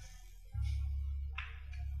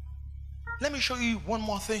 Let me show you one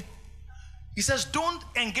more thing. He says, don't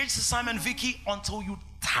engage Simon Vicky until you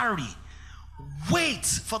tarry. Wait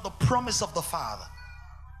for the promise of the Father.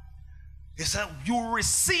 He said, you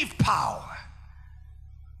receive power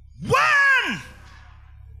when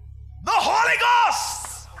the Holy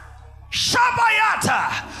Ghost,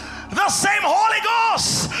 Shabayata, the same Holy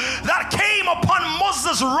Ghost that came upon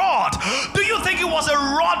Moses' rod. Do you think it was a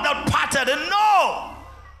rod that parted? No.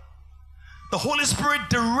 The Holy Spirit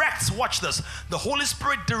directs, watch this, the Holy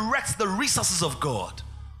Spirit directs the resources of God.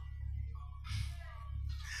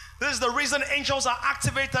 This is the reason angels are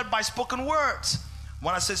activated by spoken words.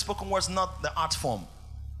 When I say spoken words, not the art form,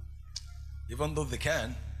 even though they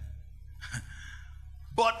can.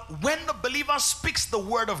 But when the believer speaks the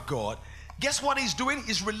word of God, guess what he's doing?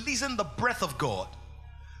 He's releasing the breath of God.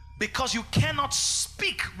 Because you cannot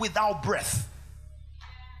speak without breath.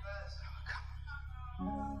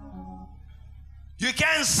 You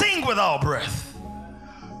can't sing without breath.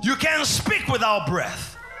 You can't speak without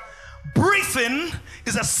breath. Breathing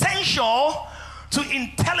is essential to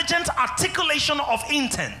intelligent articulation of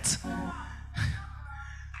intent.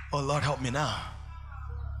 Oh Lord, help me now.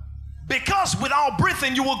 Because without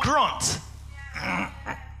breathing, you will grunt.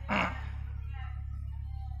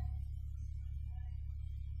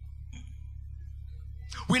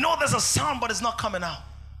 We know there's a sound, but it's not coming out.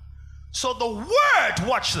 So the word,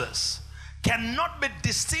 watch this, cannot be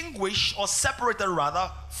distinguished or separated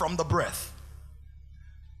rather from the breath.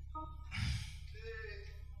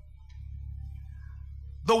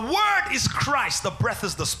 The word is Christ, the breath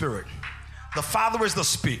is the Spirit. The Father is the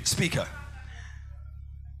speaker.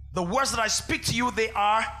 The words that I speak to you, they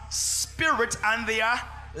are spirit and they are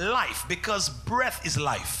life, because breath is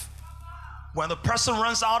life. When the person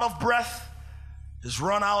runs out of breath, is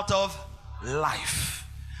run out of life.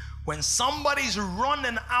 When somebody is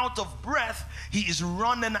running out of breath, he is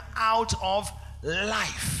running out of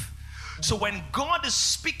life. So when God is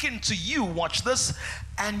speaking to you, watch this,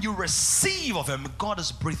 and you receive of him, God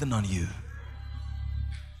is breathing on you.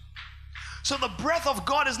 So the breath of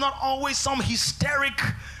God is not always some hysteric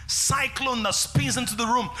cyclone that spins into the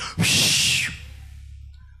room.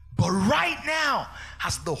 But right now,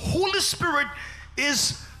 as the Holy Spirit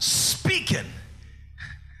is speaking,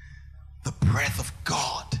 the breath of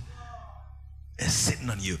God is sitting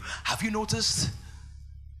on you. Have you noticed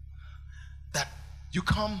that you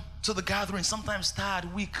come to the gathering sometimes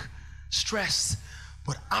tired, weak, stressed,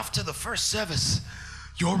 but after the first service,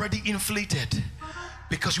 you're already inflated?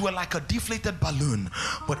 Because you are like a deflated balloon.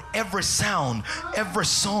 But every sound, every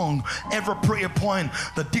song, every prayer point,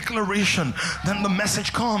 the declaration, then the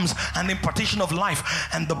message comes and the impartation of life,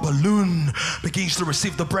 and the balloon begins to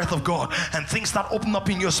receive the breath of God, and things start opening up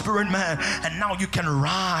in your spirit, man. And now you can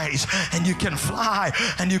rise and you can fly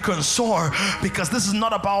and you can soar, because this is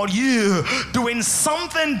not about you doing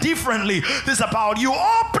something differently. This is about you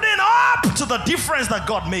opening up to the difference that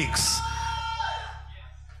God makes.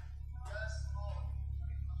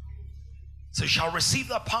 So you shall receive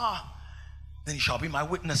the power, then you shall be my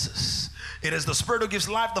witnesses. It is the Spirit who gives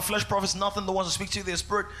life, the flesh profits nothing. The ones who speak to you, their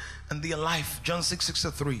spirit and their life. John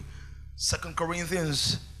 6:63. 2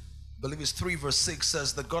 Corinthians, I believe it's 3 verse 6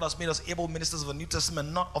 says that God has made us able ministers of the New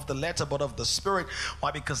Testament, not of the letter but of the Spirit.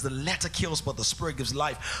 Why? Because the letter kills but the Spirit gives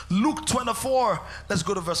life. Luke 24, let's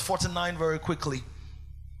go to verse 49 very quickly.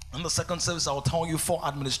 In the second service, I will tell you 4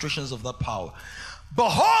 administrations of that power.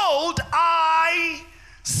 Behold, I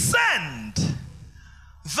send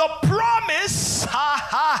the promise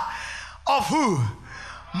of who?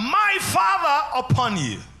 My Father upon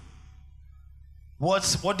you.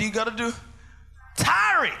 What do you got to do?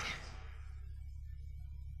 Tarry.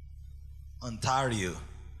 Untire you.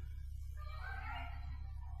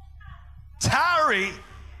 Tarry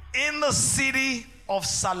in the city of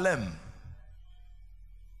Salem,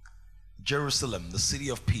 Jerusalem, the city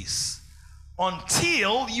of peace,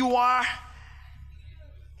 until you are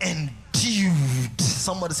endued.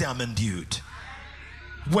 Somebody say, I'm endued.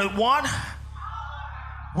 With what?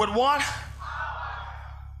 With what?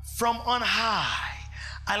 From on high.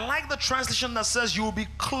 I like the translation that says you will be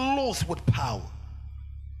clothed with power.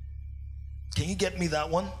 Can you get me that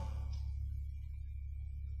one?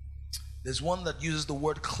 There's one that uses the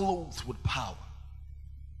word clothed with power.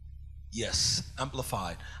 Yes,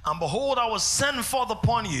 amplified. And behold, I will send forth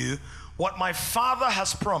upon you what my Father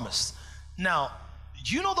has promised. Now,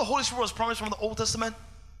 do you know the Holy Spirit was promised from the Old Testament?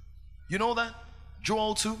 You know that?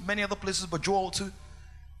 Joel 2, many other places, but Joel 2.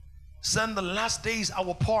 Send the last days I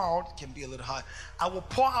will pour out, can be a little high, I will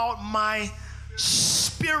pour out my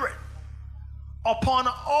Spirit upon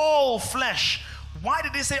all flesh. Why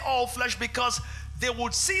did they say all flesh? Because they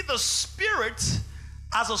would see the Spirit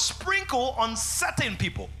as a sprinkle on certain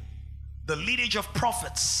people. The lineage of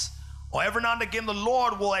prophets. Or every now and again the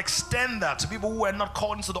Lord will extend that to people who are not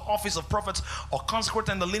called into the office of prophets or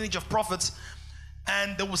consecrated in the lineage of prophets,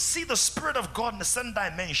 and they will see the Spirit of God in a certain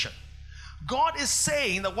dimension. God is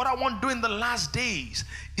saying that what I want to do in the last days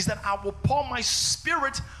is that I will pour my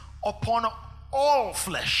Spirit upon all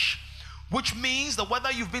flesh, which means that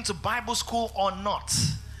whether you've been to Bible school or not,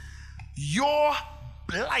 your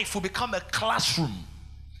life will become a classroom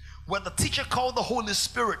where the teacher called the Holy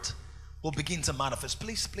Spirit will begin to manifest.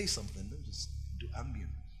 Please play something. Don't just do ambient.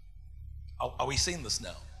 Are we saying this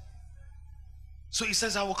now? So he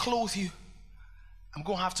says, I will clothe you. I'm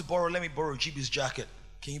going to have to borrow, let me borrow GB's jacket.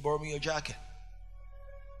 Can you borrow me your jacket?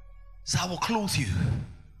 So I will clothe you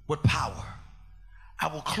with power. I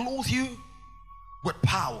will clothe you with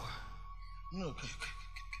power. Okay.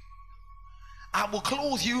 I will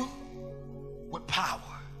clothe you with power.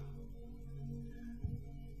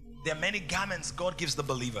 There are many garments God gives the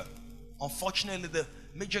believer. Unfortunately, the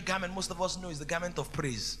major garment most of us know is the garment of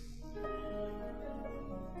praise.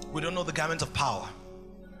 We don't know the garment of power.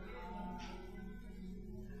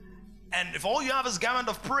 And if all you have is garment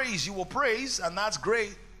of praise, you will praise, and that's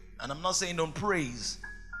great. And I'm not saying don't praise.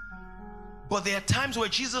 But there are times where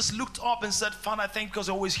Jesus looked up and said, Father, I thank you because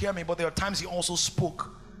you always hear me. But there are times he also spoke.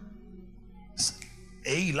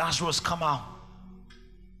 Hey, Lazarus, come out.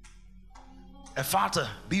 Ephata,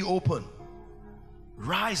 be open.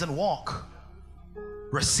 Rise and walk.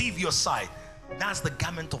 Receive your sight. That's the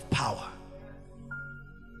garment of power.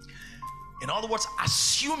 In other words,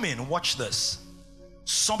 assuming, watch this,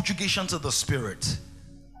 subjugation to the spirit.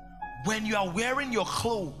 When you are wearing your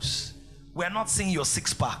clothes, we're not seeing your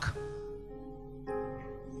six-pack.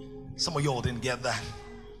 Some of y'all didn't get that.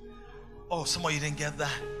 Oh, some of you didn't get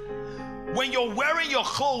that. When you're wearing your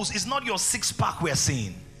clothes, it's not your six-pack we're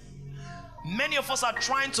seeing. Many of us are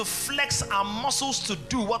trying to flex our muscles to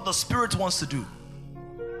do what the spirit wants to do.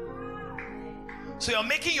 So you're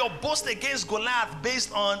making your boast against Goliath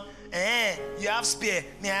based on, you have spear,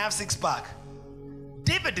 me I have six-pack.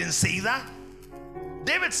 David didn't say that.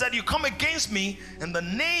 David said, you come against me in the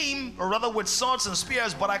name, or rather with swords and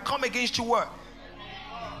spears, but I come against you what?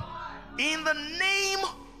 In the name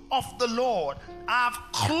of the Lord. I've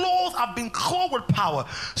been clothed with power.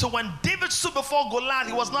 So when David stood before Goliath,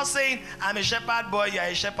 he was not saying, I'm a shepherd boy, you're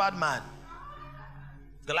a shepherd man.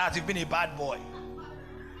 Goliath, you've been a bad boy.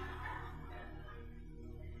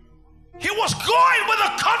 He was going with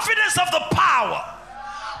the confidence of the power.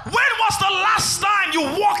 When was the last time you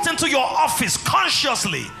walked into your office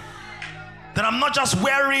consciously that I'm not just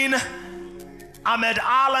wearing Ahmed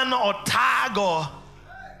Allen or Tag or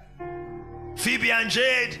Phoebe and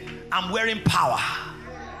Jade, I'm wearing power.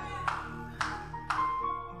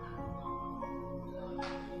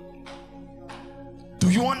 Do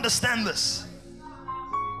you understand this?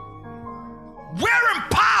 Wearing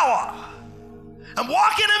power and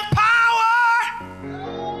walking in power.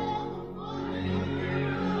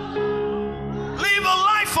 Live a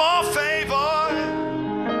life for favor.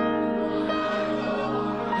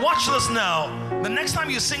 Watch this now. The next time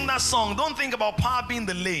you sing that song, don't think about power being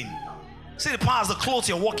the lane. See, the power is the clothes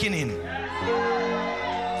you're walking in.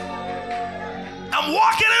 I'm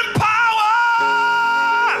walking in power,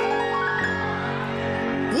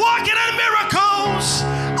 walking in miracles.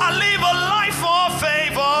 I live a life for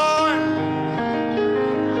favor.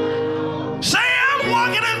 Say, I'm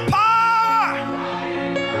walking in power,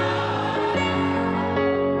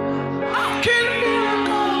 walking in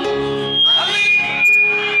miracles. I live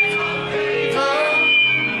for favor.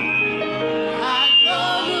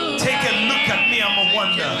 Take a look at me, I'm a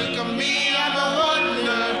wonder. Look at me, I'm a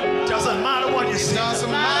wonder. Doesn't matter what you see. Doesn't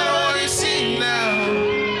matter what you see now.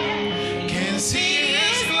 Can see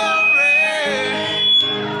His glory.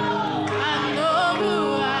 I know who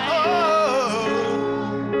I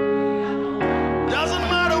am. Doesn't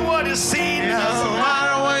matter what you see Doesn't now.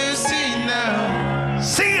 matter what you see now.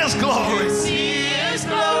 See His glory. See His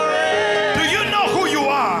glory. Do you know who you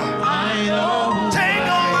are? I know. Take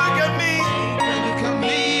a look at me. Look at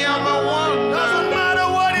me, I'm a wonder. Doesn't matter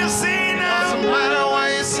what you see Doesn't now. matter what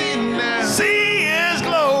you see now. See His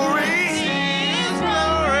glory. His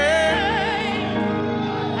glory.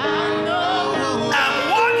 I know. I'm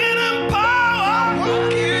walking in power,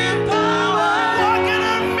 Walking in power. walking in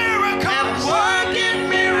I'm miracles. working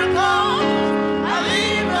miracles. I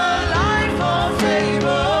live a life of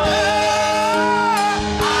favor.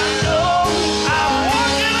 I know. I'm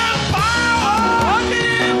walking in power.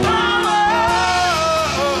 Walking in power.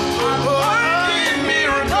 I'm working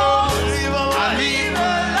miracles. Live a I life. live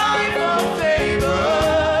a life of favor.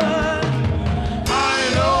 I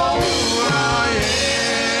know who I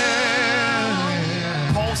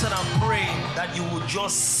am. Paul said, I'm praying that you will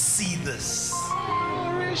just see this.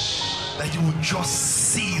 That you will just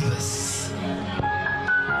see this.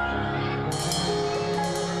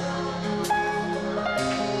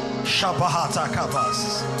 Shabahata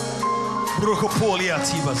kabas. Brukopolia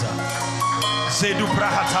tibaza. Zedu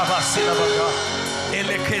brahatava sinabaga.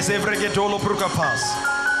 Elekeze vregedolo brukapas.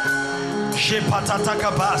 Shepatata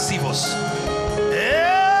kabasivos.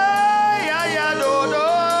 Ya ya do do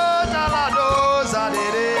dalado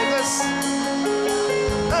zadedes.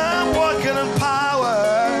 I'm walking in power.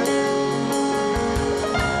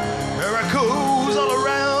 Miracles all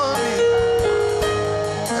around me.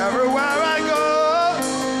 Everywhere I go.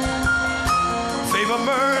 Favor,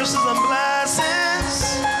 mercies, and blessings.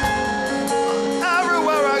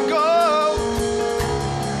 Everywhere I go.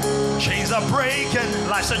 Chains are breaking,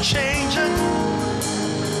 lives are changing.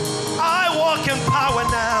 I walk in power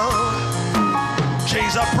now.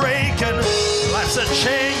 Chains are breaking, lives are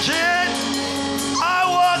changing. I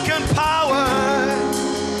walk in power.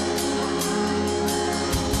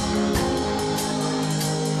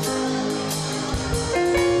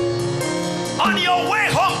 On your way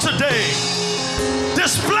home today,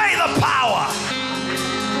 display the power.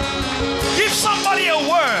 Give somebody a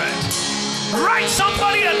word. Write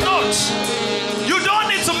somebody a note. You don't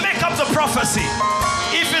need to make up the prophecy.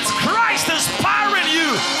 If it's Christ inspiring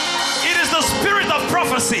you, it is the spirit of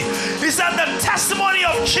prophecy. He said the testimony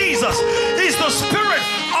of Jesus is the spirit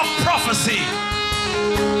of prophecy.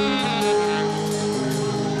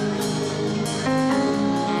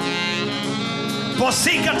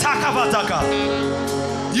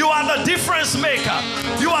 You are the difference maker.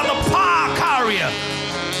 You are the power carrier.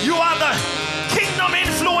 You are the kingdom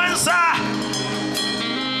influencer.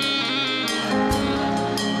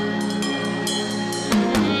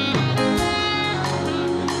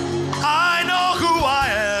 I know who I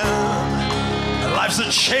am. Life's a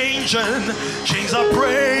changing, chains are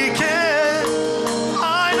breaking.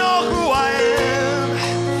 I know who I am.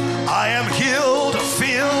 I am healed,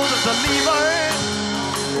 filled, delivered.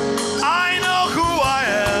 I know who I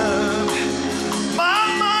am. My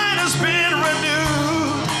mind has been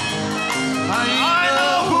renewed. I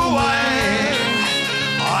know who I am.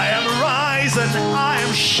 I am rising. I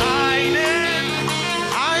am shining.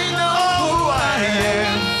 I know who I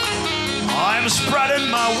am. I'm spreading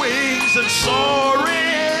my wings and soaring.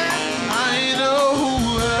 I know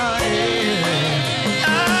who I am.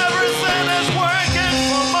 Everything is working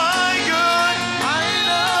for my good. I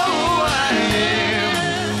know who I am.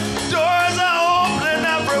 Doors are opening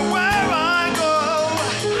everywhere I go.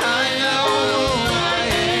 I know who I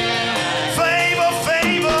am. Favor,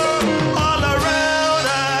 favor all around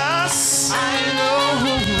us. I know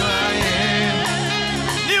who I am.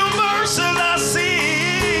 New mercy I see.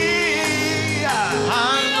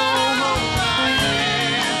 I know who I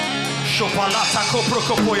am. Shopalata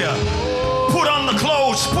koprokopoya. Put on the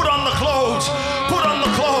clothes, put on the clothes, put on the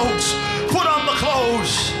clothes, put on the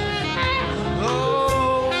clothes.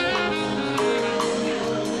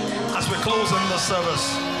 As we close in the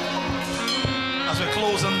service, as we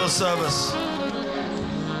close in the service,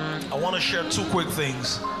 I want to share two quick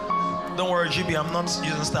things. Don't worry, GB, I'm not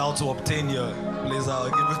using style to obtain your place. I'll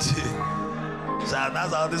give it to you. So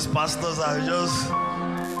that's how these pastors are just.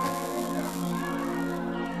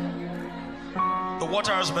 The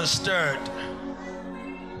water has been stirred.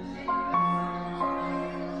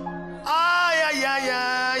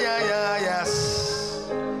 Yes.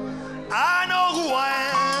 I know who I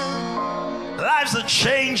am. Lives are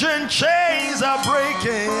changing, chains are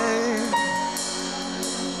breaking.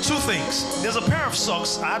 Two things. There's a pair of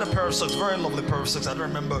socks. I had a pair of socks, very lovely pair of socks. I don't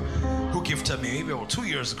remember who gifted me, maybe about 2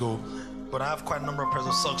 years ago. But I have quite a number of pairs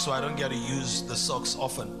of socks, so I don't get to use the socks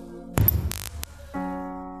often.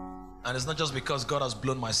 And it's not just because God has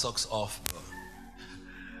blown my socks off.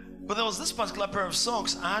 But there was this particular pair of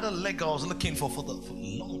socks. I had a leg I was looking for a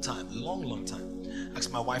long time, long time. I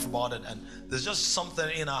asked my wife about it, and there's just something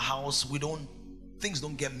in our house. Things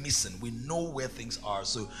don't get missing. We know where things are.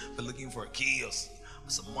 So if we're looking for a key or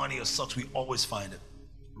some money or socks, we always find it,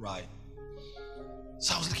 right?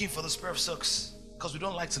 So I was looking for this pair of socks because we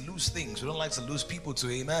don't like to lose things. We don't like to lose people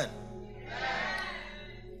too, amen.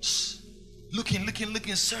 Just looking,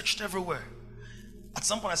 searched everywhere. At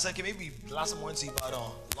some point I said, okay, maybe last time I went to Ibadan,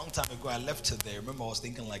 a long time ago, I left it there. Remember, I was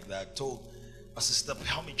thinking like that. I told my sister,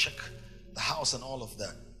 help me check the house and all of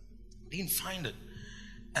that. Didn't find it.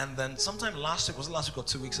 And then sometime last week, was it last week or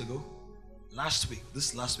 2 weeks ago? Last week.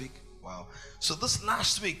 Wow. So this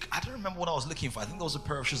last week, I don't remember what I was looking for. I think it was a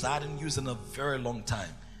pair of shoes I hadn't used in a very long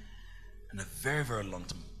time. In a very, very long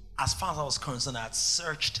time. As far as I was concerned, I had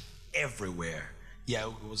searched everywhere. Yeah,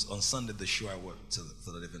 it was on Sunday, the show I worked to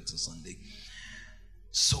the event on Sunday.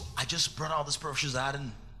 So I just brought out this pair of shoes I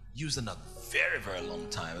hadn't used in a very, very long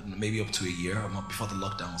time, maybe up to a year, or before the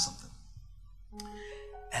lockdown or something.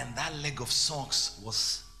 And that leg of socks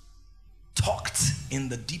was tucked in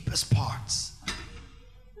the deepest parts.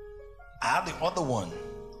 I had the other one,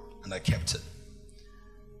 and I kept it.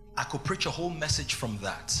 I could preach a whole message from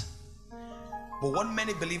that. But what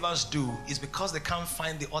many believers do is because they can't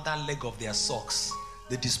find the other leg of their socks,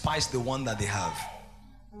 they despise the one that they have.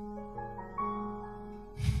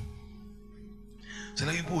 So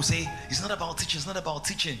now people will say, it's not about teaching,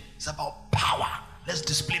 it's about power. Let's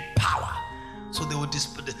display power. So they will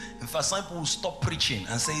display. In fact, some people will stop preaching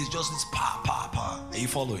and say it's just this power. Are you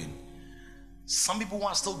following? Some people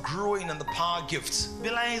are still growing in the power gifts. Be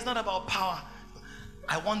like, it's not about power.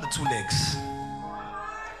 I want the two legs.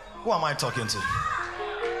 Who am I talking to?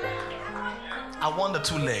 I want the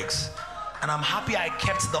two legs. And I'm happy I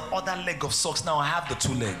kept the other leg of socks. Now I have the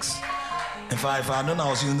two legs. In fact, if I had known I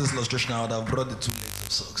was using this illustration, I would have brought the two legs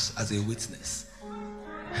of socks as a witness.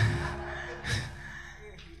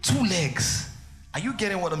 2 legs. Are you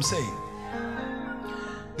getting what I'm saying?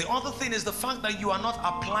 The other thing is the fact that you are not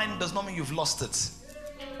applying does not mean you've lost it.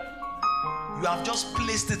 You have just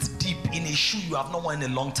placed it deep in a shoe you have not worn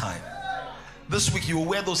in a long time. This week you will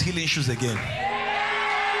wear those healing shoes again.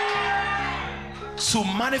 To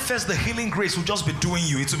manifest the healing grace will just be doing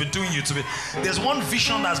you. It will be doing you. There's one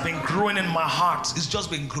vision that's been growing in my heart. It's just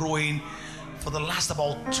been growing for the last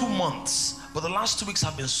about 2 months. But the last 2 weeks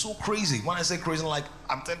have been so crazy. When I say crazy, like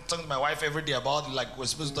I'm talking to my wife every day about it, like we're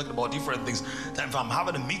supposed to talk about different things. Then if I'm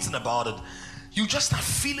having a meeting about it, you just start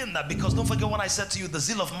feeling that, because don't forget what I said to you, the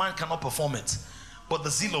zeal of man cannot perform it, but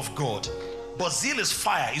the zeal of God. But zeal is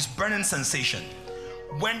fire, is burning sensation.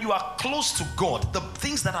 When you are close to God, the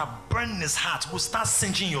things that are burning his heart will start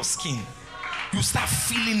singeing your skin. You start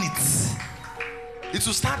feeling it. It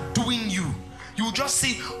will start doing you. You will just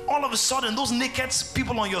see all of a sudden those naked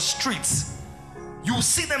people on your streets. You will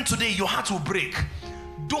see them today, your heart will break.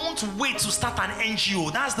 Don't wait to start an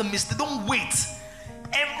NGO. That's the mistake. Don't wait.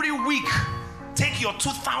 Every week, take your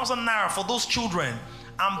 2,000 naira for those children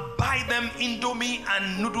and buy them Indomie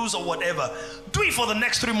and noodles or whatever. Do it for the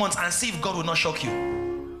next 3 months and see if God will not shock you.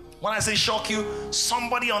 When I say shock you,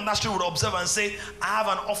 somebody on that street would observe and say, I have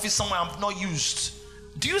an office somewhere I've not used.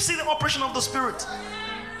 Do you see the operation of the Spirit?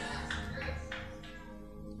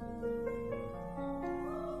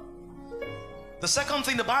 The second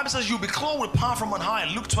thing, the Bible says you'll be clothed with power from on high.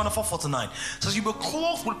 Luke 24:49 says you'll be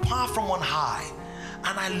clothed with power from on high.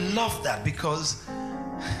 And I love that because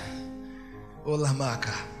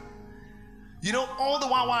Olamaka. You know, all the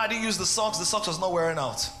while I didn't use the socks was not wearing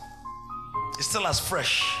out. It's still as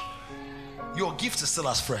fresh. Your gift is still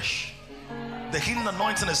as fresh. The healing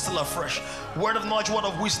anointing is still as fresh. Word of knowledge, word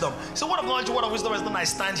of wisdom. So word of knowledge, word of wisdom is when I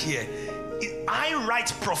stand here. I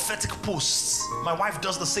write prophetic posts. My wife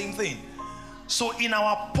does the same thing. So in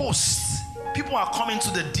our posts, people are coming to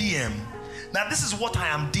the DM. Now this is what I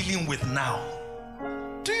am dealing with now.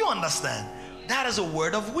 Do you understand? That is a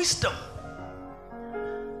word of wisdom.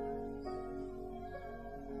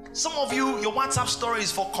 Some of you, your WhatsApp story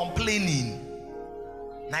is for complaining.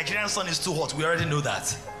 Nigerian sun is too hot. We already know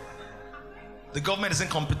that. The government is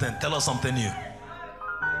incompetent. Tell us something new.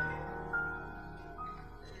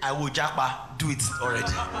 I will Japa, do it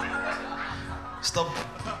already. Stop.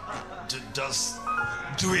 Just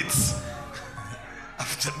do it.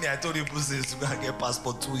 After me, I told you to go and get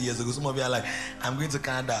passport 2 years ago. Some of you are like, I'm going to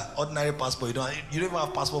Canada. Ordinary passport. You don't even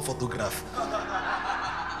have passport photograph.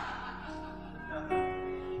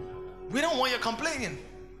 We don't want you complaining.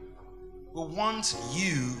 We want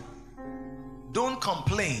you. Don't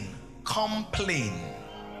complain. Complain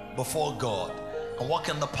before God and walk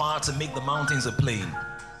in the power to make the mountains a plain,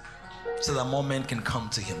 so that more men can come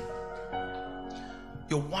to Him.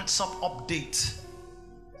 Your WhatsApp update,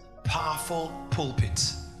 powerful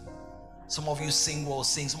pulpit. Some of you sing well,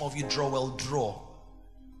 sing. Some of you draw well, draw.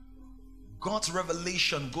 God's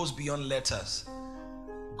revelation goes beyond letters.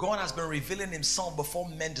 God has been revealing Himself before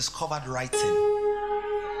men discovered writing.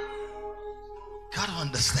 Got to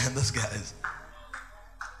understand this, guys.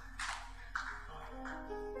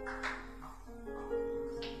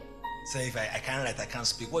 Say, if I can't write, I can't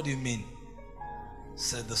speak. What do you mean?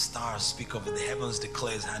 Said the stars speak of it, the heavens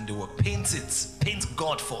declare His handiwork. Paint it. Paint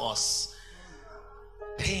God for us.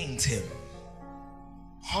 Paint Him.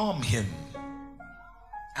 Harm Him.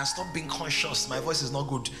 And stop being conscious. My voice is not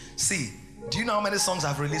good. See, do you know how many songs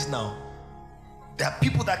I've released now? There are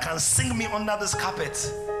people that can sing me under this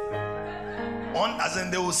carpet. As in,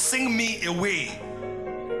 they will sing me away.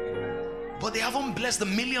 But they haven't blessed the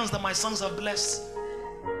millions that my songs have blessed.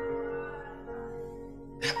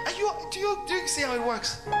 Do you see how it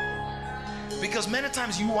works? Because many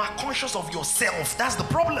times you are conscious of yourself. That's the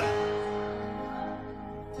problem.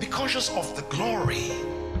 Be conscious of the glory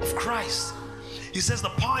of Christ. He says the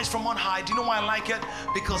power is from on high. Do you know why I like it?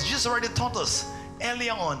 Because Jesus already taught us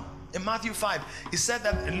earlier on in Matthew 5. He said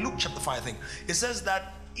that in Luke chapter 5, I think. He says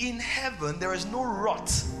that in heaven there is no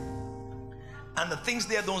rot, and the things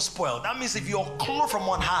there don't spoil. That means if you're clothed from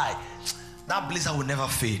on high, that blazer will never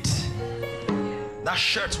fade. That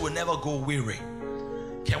shirt will never go weary.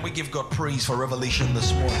 Can we give God praise for revelation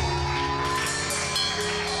this morning?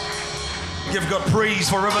 Give God praise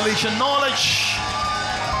for revelation knowledge.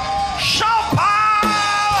 Shout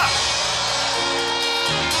power!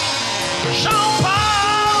 Shout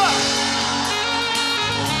power!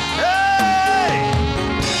 Hey!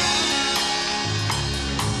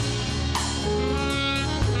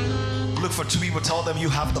 Look for two people, tell them you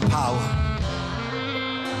have the power.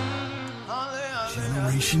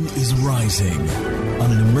 Generation is rising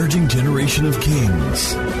on an emerging generation of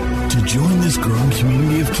kings. To join this growing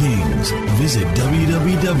community of kings, visit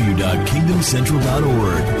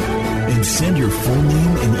www.kingdomcentral.org. and send your full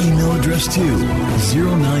name and email address to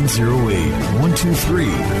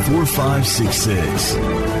 0908-123-4566.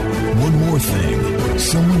 One more thing,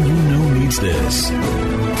 someone you know needs this.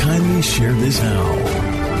 Kindly share this now.